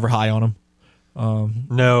was never high on him.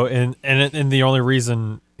 No, and the only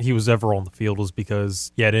reason he was ever on the field was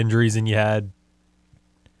because you had injuries and you had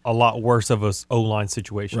a lot worse of a O-line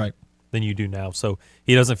situation than you do now. So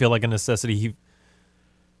he doesn't feel like a necessity.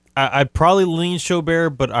 I'd probably lean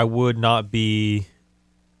Schobert, but I would not be.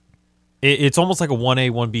 It's almost like a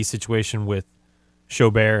 1A, 1B situation with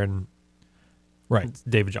Schobert and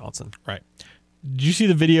David Johnson. Right. Did you see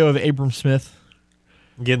the video of Abram Smith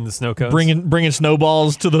getting the snow cones? Bringing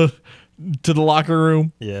snowballs to the locker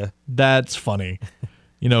room? Yeah. That's funny.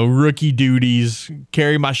 Rookie duties,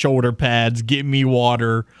 carry my shoulder pads, get me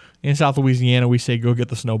water. In South Louisiana, we say go get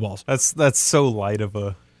the snowballs. That's so light of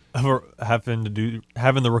having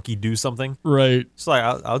the rookie do something. Right. It's like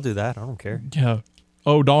I'll do that. I don't care. Yeah.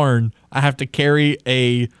 Oh darn! I have to carry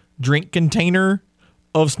a drink container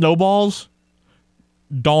of snowballs.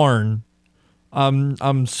 Darn.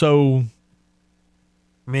 I'm so.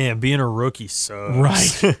 Man, being a rookie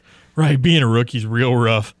sucks. Right. Right. Being a rookie's real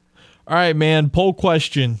rough. All right, man. Poll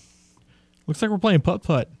question. Looks like we're playing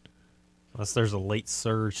putt-putt. Unless there's a late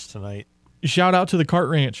surge tonight. Shout out to the Cart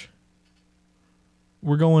Ranch.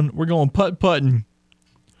 We're going putt-putting.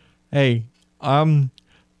 Hey, I'm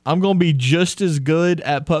going to be just as good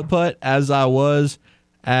at putt-putt as I was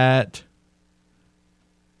at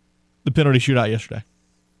the penalty shootout yesterday.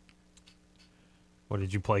 What,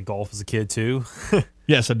 did you play golf as a kid too?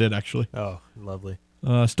 Yes, I did actually. Oh, lovely.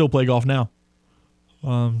 Still play golf now.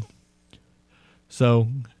 So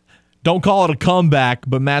don't call it a comeback,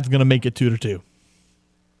 but Matt's going to make it 2-2.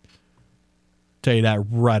 Tell you that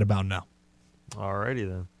right about now. Alrighty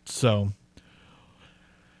then. So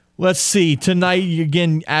let's see. Tonight,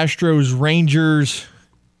 again, Astros, Rangers.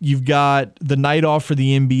 You've got the night off for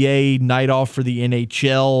the NBA, night off for the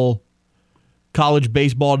NHL. College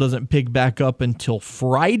baseball doesn't pick back up until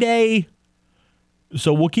Friday.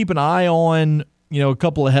 So we'll keep an eye on, a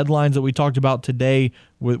couple of headlines that we talked about today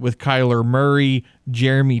with Kyler Murray,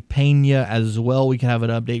 Jeremy Pena as well. We can have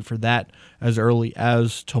an update for that as early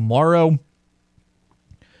as tomorrow.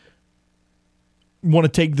 Want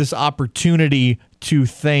to take this opportunity to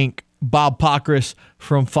thank Bob Pockrass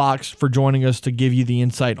from Fox for joining us to give you the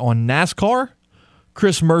insight on NASCAR.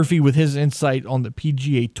 Chris Murphy with his insight on the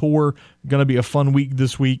PGA Tour. Going to be a fun week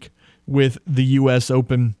this week with the U.S.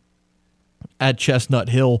 Open at Chestnut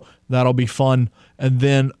Hill. That'll be fun. And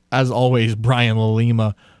then, as always, Brian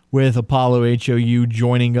LaLima with Apollo HOU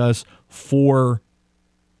joining us for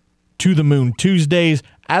To the Moon Tuesdays.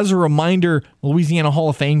 As a reminder, Louisiana Hall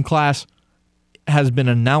of Fame class has been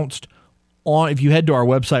announced. If you head to our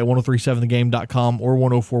website, 1037thegame.com or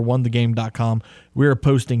 1041thegame.com, we are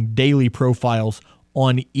posting daily profiles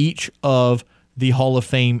on each of the Hall of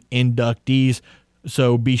Fame inductees.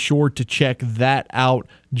 So be sure to check that out.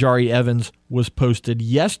 Jari Evans was posted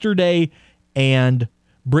yesterday, and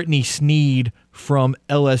Brittany Sneed from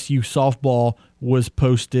LSU softball was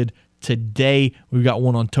posted today. We've got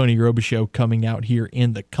one on Tony Robichaux coming out here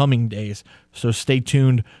in the coming days. So stay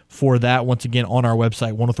tuned for that. Once again, on our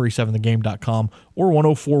website, 1037thegame.com or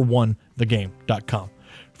 1041thegame.com.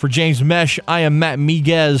 For James Mesh, I am Matt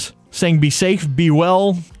Miguez saying be safe, be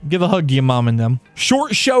well, give a hug to your mom and them.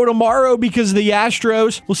 Short show tomorrow because of the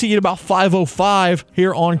Astros. We'll see you at about 5:05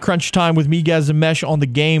 here on Crunch Time with Miguez and Mesh on the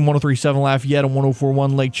Game, 1037 Lafayette and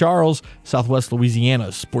 1041 Lake Charles, Southwest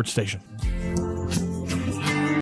Louisiana's sports station.